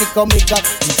candlestick maker.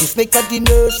 The juice maker, the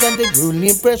nurse and the girl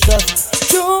named Precious.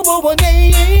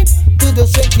 218 to the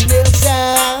Sentinel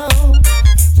sound.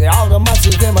 Say all the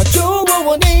masses them a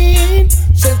 218.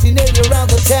 Sentinel around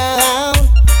the town.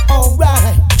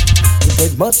 Alright. The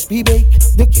bread must be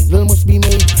baked, the candle must be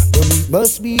made, the meat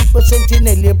must be for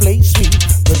Sentinel play sweet.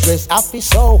 The dress off is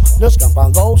so, the scamp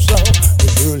and go slow. The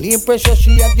girl named Precious,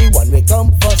 she had the one we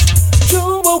come first.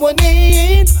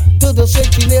 218 to the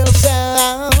Sentinel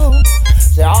sound.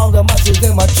 Say all the masses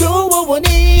them are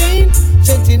 218.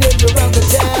 Sentinel around the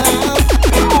town.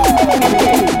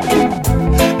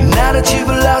 Now that you've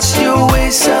lost your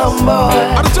way, some boy,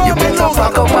 you better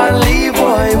fuck up and leave,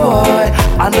 boy.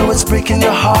 I know it's breaking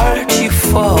your heart, you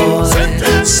fall.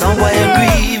 Somewhere you're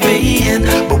grieving,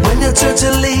 but when you turn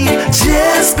to leave,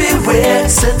 just beware.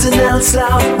 Sentinel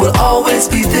sound will always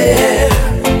be there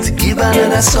to give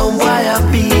another song while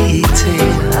I'm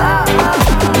beating.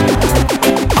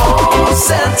 Oh,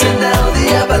 Sentinel,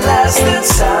 the everlasting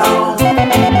sound.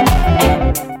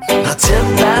 No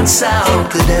tin-pan sound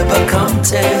could ever come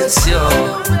test you.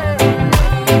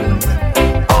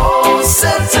 Oh,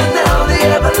 Sentinel, the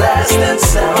everlasting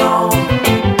sound.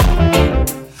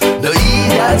 No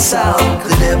that sound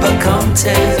could ever come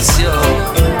test you.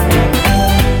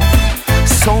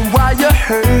 So while you're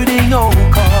hurting, oh,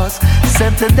 cause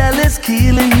Sentinel is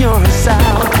killing your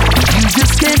sound. You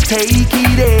just can't take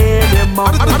it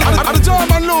anymore.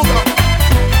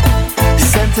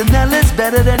 Sentinel is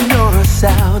better than your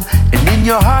sound, and in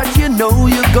your heart you know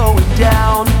you're going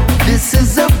down. This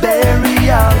is a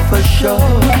burial for sure.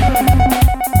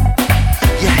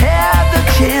 You had the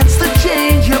chance to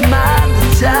change your mind, the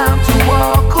time to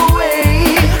walk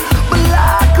away, but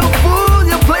like a fool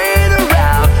you played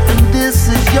around, and this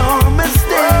is your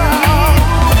mistake.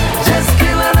 Just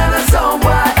kill another song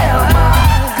by Elma,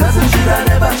 cause it should have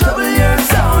never trouble your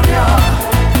sound, y'all.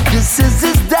 This is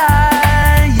his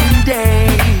dying day.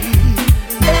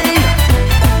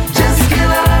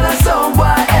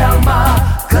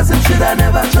 Cause it should have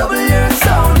never trouble your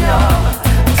sound,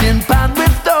 y'all. Tin pan will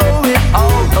throw it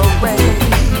all away.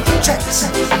 Check.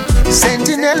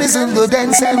 Sentinel is in the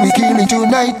dance and we killing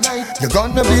tonight. You're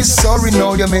gonna be sorry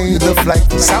now you made the flight.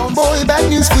 Sound boy, bad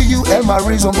news for you,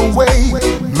 Elmar is on the way.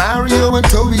 Mario and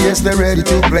Toby, yes, they're ready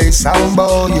to play. Sound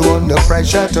boy, you under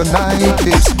pressure tonight.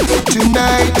 Yes.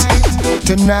 Tonight,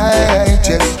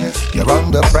 yes. You're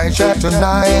under pressure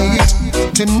tonight.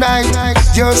 Tonight,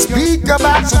 your speaker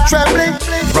box are trembling.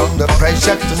 You're under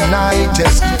pressure tonight,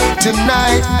 yes.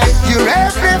 Tonight, your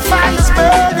every fire's burning.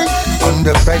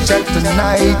 church at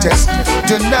tonight, yes,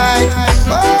 tonight.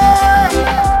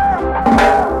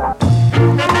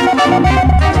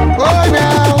 Oh,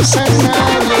 now,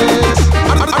 Sentinel, yes.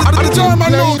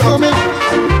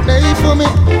 Play for me.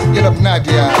 You love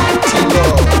Nadia, Tilo,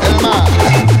 Elma.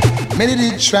 Many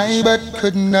did try but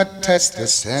could not test the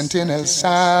Sentinel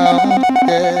sound,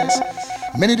 yes.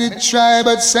 Many did try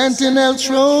but Sentinel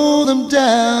throw them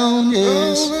down,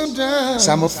 yes.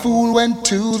 Some a fool went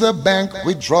to the bank,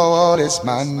 withdraw all his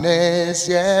monies,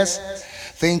 yes.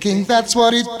 Thinking that's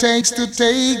what it takes to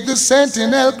take the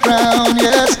Sentinel crown,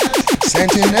 yes.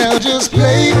 Sentinel just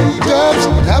play dubs,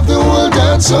 have the world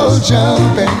dance all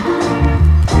jumping.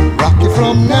 Rock it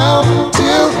from now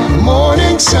till the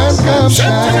morning sun comes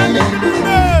shining.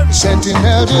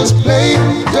 Sentinel just play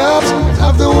dubs,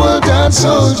 have the world dance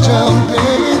all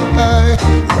jumping.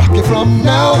 Rock it from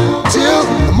now till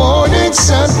the morning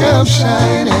sun comes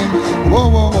shining. Whoa,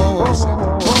 whoa, whoa.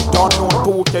 Don't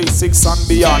know 2K6 and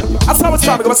beyond. As I was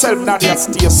trying to go myself, Nadia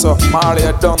stay so. Marley,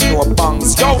 I don't know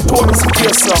bangs. Yo, Tony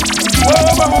stay so. Whoa,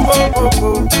 whoa, whoa, whoa,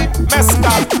 whoa.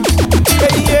 Mescal.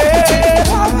 Yeah.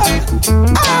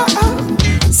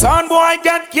 Sound boy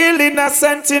get killed in a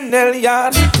Sentinel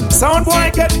yard. Sound boy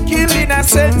get killed in a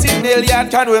Sentinel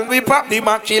yard. And when we pop the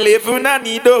Mac, kill even a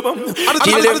need of them.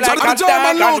 Kill them like a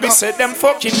dog and we set them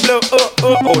fucking blow.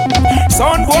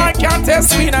 Sound boy can't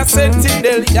test me in a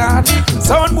Sentinel yard.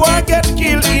 Sound boy get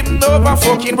killed in over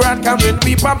fucking brand. And when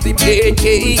we pop the AK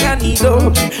and need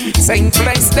of them. Same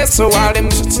place there so all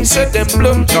them set them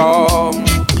blow down.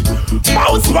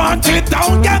 Mouse wanted,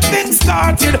 don't get things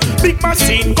started. Big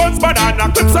machine guns,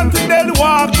 banana clips, Sentinel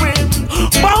walk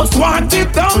with. Mouse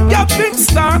wanted, don't get things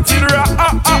started.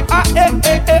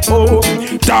 Oh,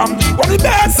 damn, what the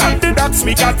best and the ducks,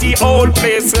 we got the whole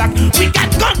place locked. We got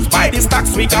guns by the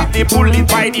stacks, we got the bullet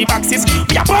by the boxes.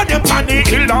 We are burning on the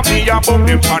hill, and we are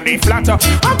burning on the flatter.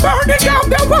 I'm burning down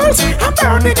the walls, I'm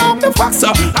burning down the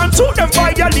foxer. And to them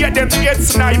violate them get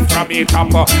sniped from a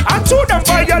copper. And to them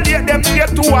violate them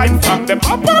get wipe from them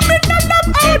up. I'm in the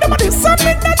love, oh, them is some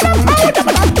in the love, oh, them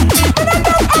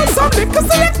is some liquor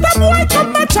select them white from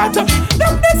my chat. Them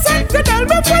the Sentinel,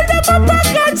 me find them up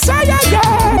against fire,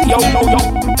 yeah. Yo, yo, yo.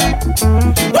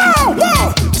 Wow,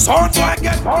 wow. Sound boy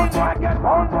get, sound boy get,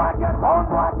 sound boy get, sound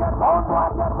boy get, sound boy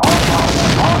get, sound boy get.